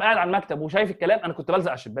عشان ابقى قاعد على المكتب وشايف الكلام انا كنت بلزق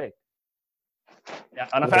على الشباك. يعني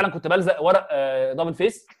انا فعلا كنت بلزق ورق دبل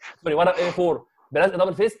فيس، سوري، ورق A4 بلزق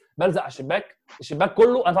دبل فيس، بلزق على الشباك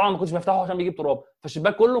كله. انا طبعا ما كنتش بفتحه عشان بيجيب تراب،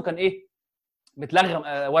 فالشباك كله كان ايه،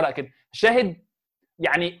 متلغم ورق كده. الشاهد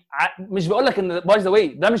يعني مش بقول لك ان باي ذا واي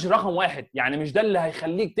ده مش رقم واحد، يعني مش ده اللي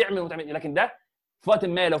هيخليك تعمل وتعمل، لكن ده في وقت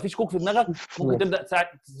ما لو في شكوك في دماغك ممكن تبدا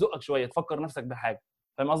تزقك شويه، تفكر نفسك بحاجه.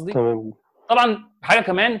 فاهم قصدي؟ تمام. طبعا حاجه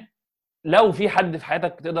كمان، لو في حد في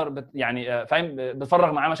حياتك تقدر يعني فاهم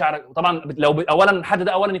بتفرغ معاه مشاعرك، طبعا لو اولا الحد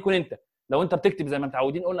ده اولا يكون انت، لو انت بتكتب زي ما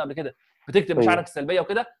متعودين قلنا قبل كده، بتكتب مشاعرك السلبيه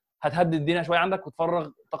وكده، هتهدي الدنيا شويه عندك وتفرغ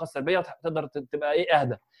الطاقه السلبيه وتقدر تبقى ايه،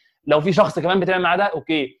 اهدى. لو في شخص كمان بتعمل معاه ده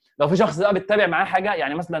اوكي. لو في شخص بقى بتتابع معاه حاجه،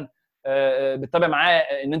 يعني مثلا بتتابع معاه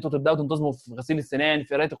ان انتوا تبداوا تنتظموا في غسيل السنان،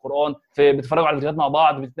 في قرايه القران، في بتتفرجوا على فيديوهات مع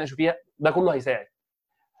بعض بتتناقشوا فيها، ده كله هيساعد.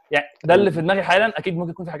 يعني ده اللي في دماغي حالا، اكيد ممكن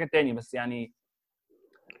يكون في حاجات تاني بس يعني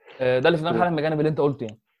ده اللي في دماغي حالا بجانب اللي انت قلته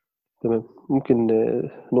يعني. تمام. ممكن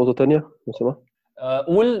نقطة تانية لو سمحت؟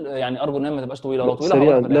 قول، يعني ارجو ان هي ما تبقاش طويله، لو طويله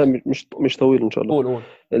سريعا، هقولها في لا الاخر. مش طويل ان شاء الله. قول.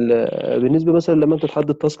 بالنسبة مثلا لما انت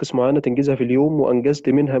تحدد تاسكس معينة تنجزها في اليوم وانجزت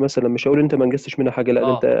منها، مثلا مش هقول انت ما انجزتش منها حاجة، لا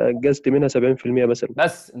ده انت انجزت منها 70% مثلا،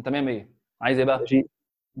 بس انت 100 عايز ايه بقى؟ ماشي.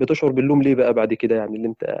 بتشعر باللوم ليه بقى بعد كده؟ يعني اللي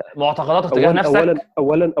انت معتقداتك تجاه نفسك.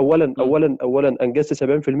 اولا انجزت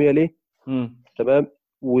 70% ليه؟ تمام.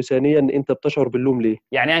 وثانيا انت بتشعر باللوم ليه؟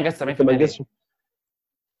 يعني ايه انجزت 70% انت ما ليه؟ انجزتش،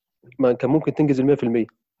 ما كان ممكن تنجز ال 100%.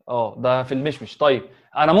 ده في المشمش. طيب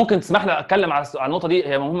انا ممكن تسمح لي اتكلم على النقطه دي،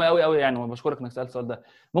 هي مهمه قوي قوي يعني، وبشكرك انك سالت السؤال ده.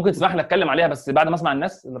 ممكن تسمح لي اتكلم عليها بس بعد ما اسمع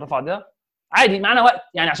الناس اللي رفعت ده، عادي معانا وقت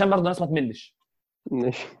يعني، عشان برضه الناس ما تملش.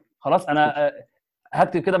 ماشي خلاص انا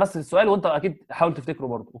هكتب كده بس السؤال وانت اكيد حاول تفتكره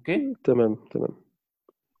برضه. اوكي تمام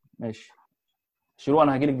ماشي. شروق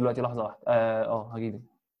انا هجيلك دلوقتي لحظه واحده. هجيلك.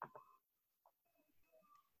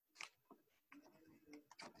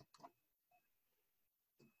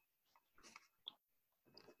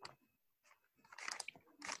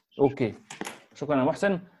 اوكي شكرا يا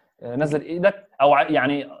محسن. نزل ايدك، او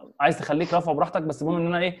يعني عايز تخليك رافعه براحتك، بس المهم ان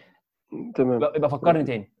انا ايه، تمام يبقى فكرني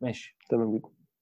تاني. ماشي تمام جدا.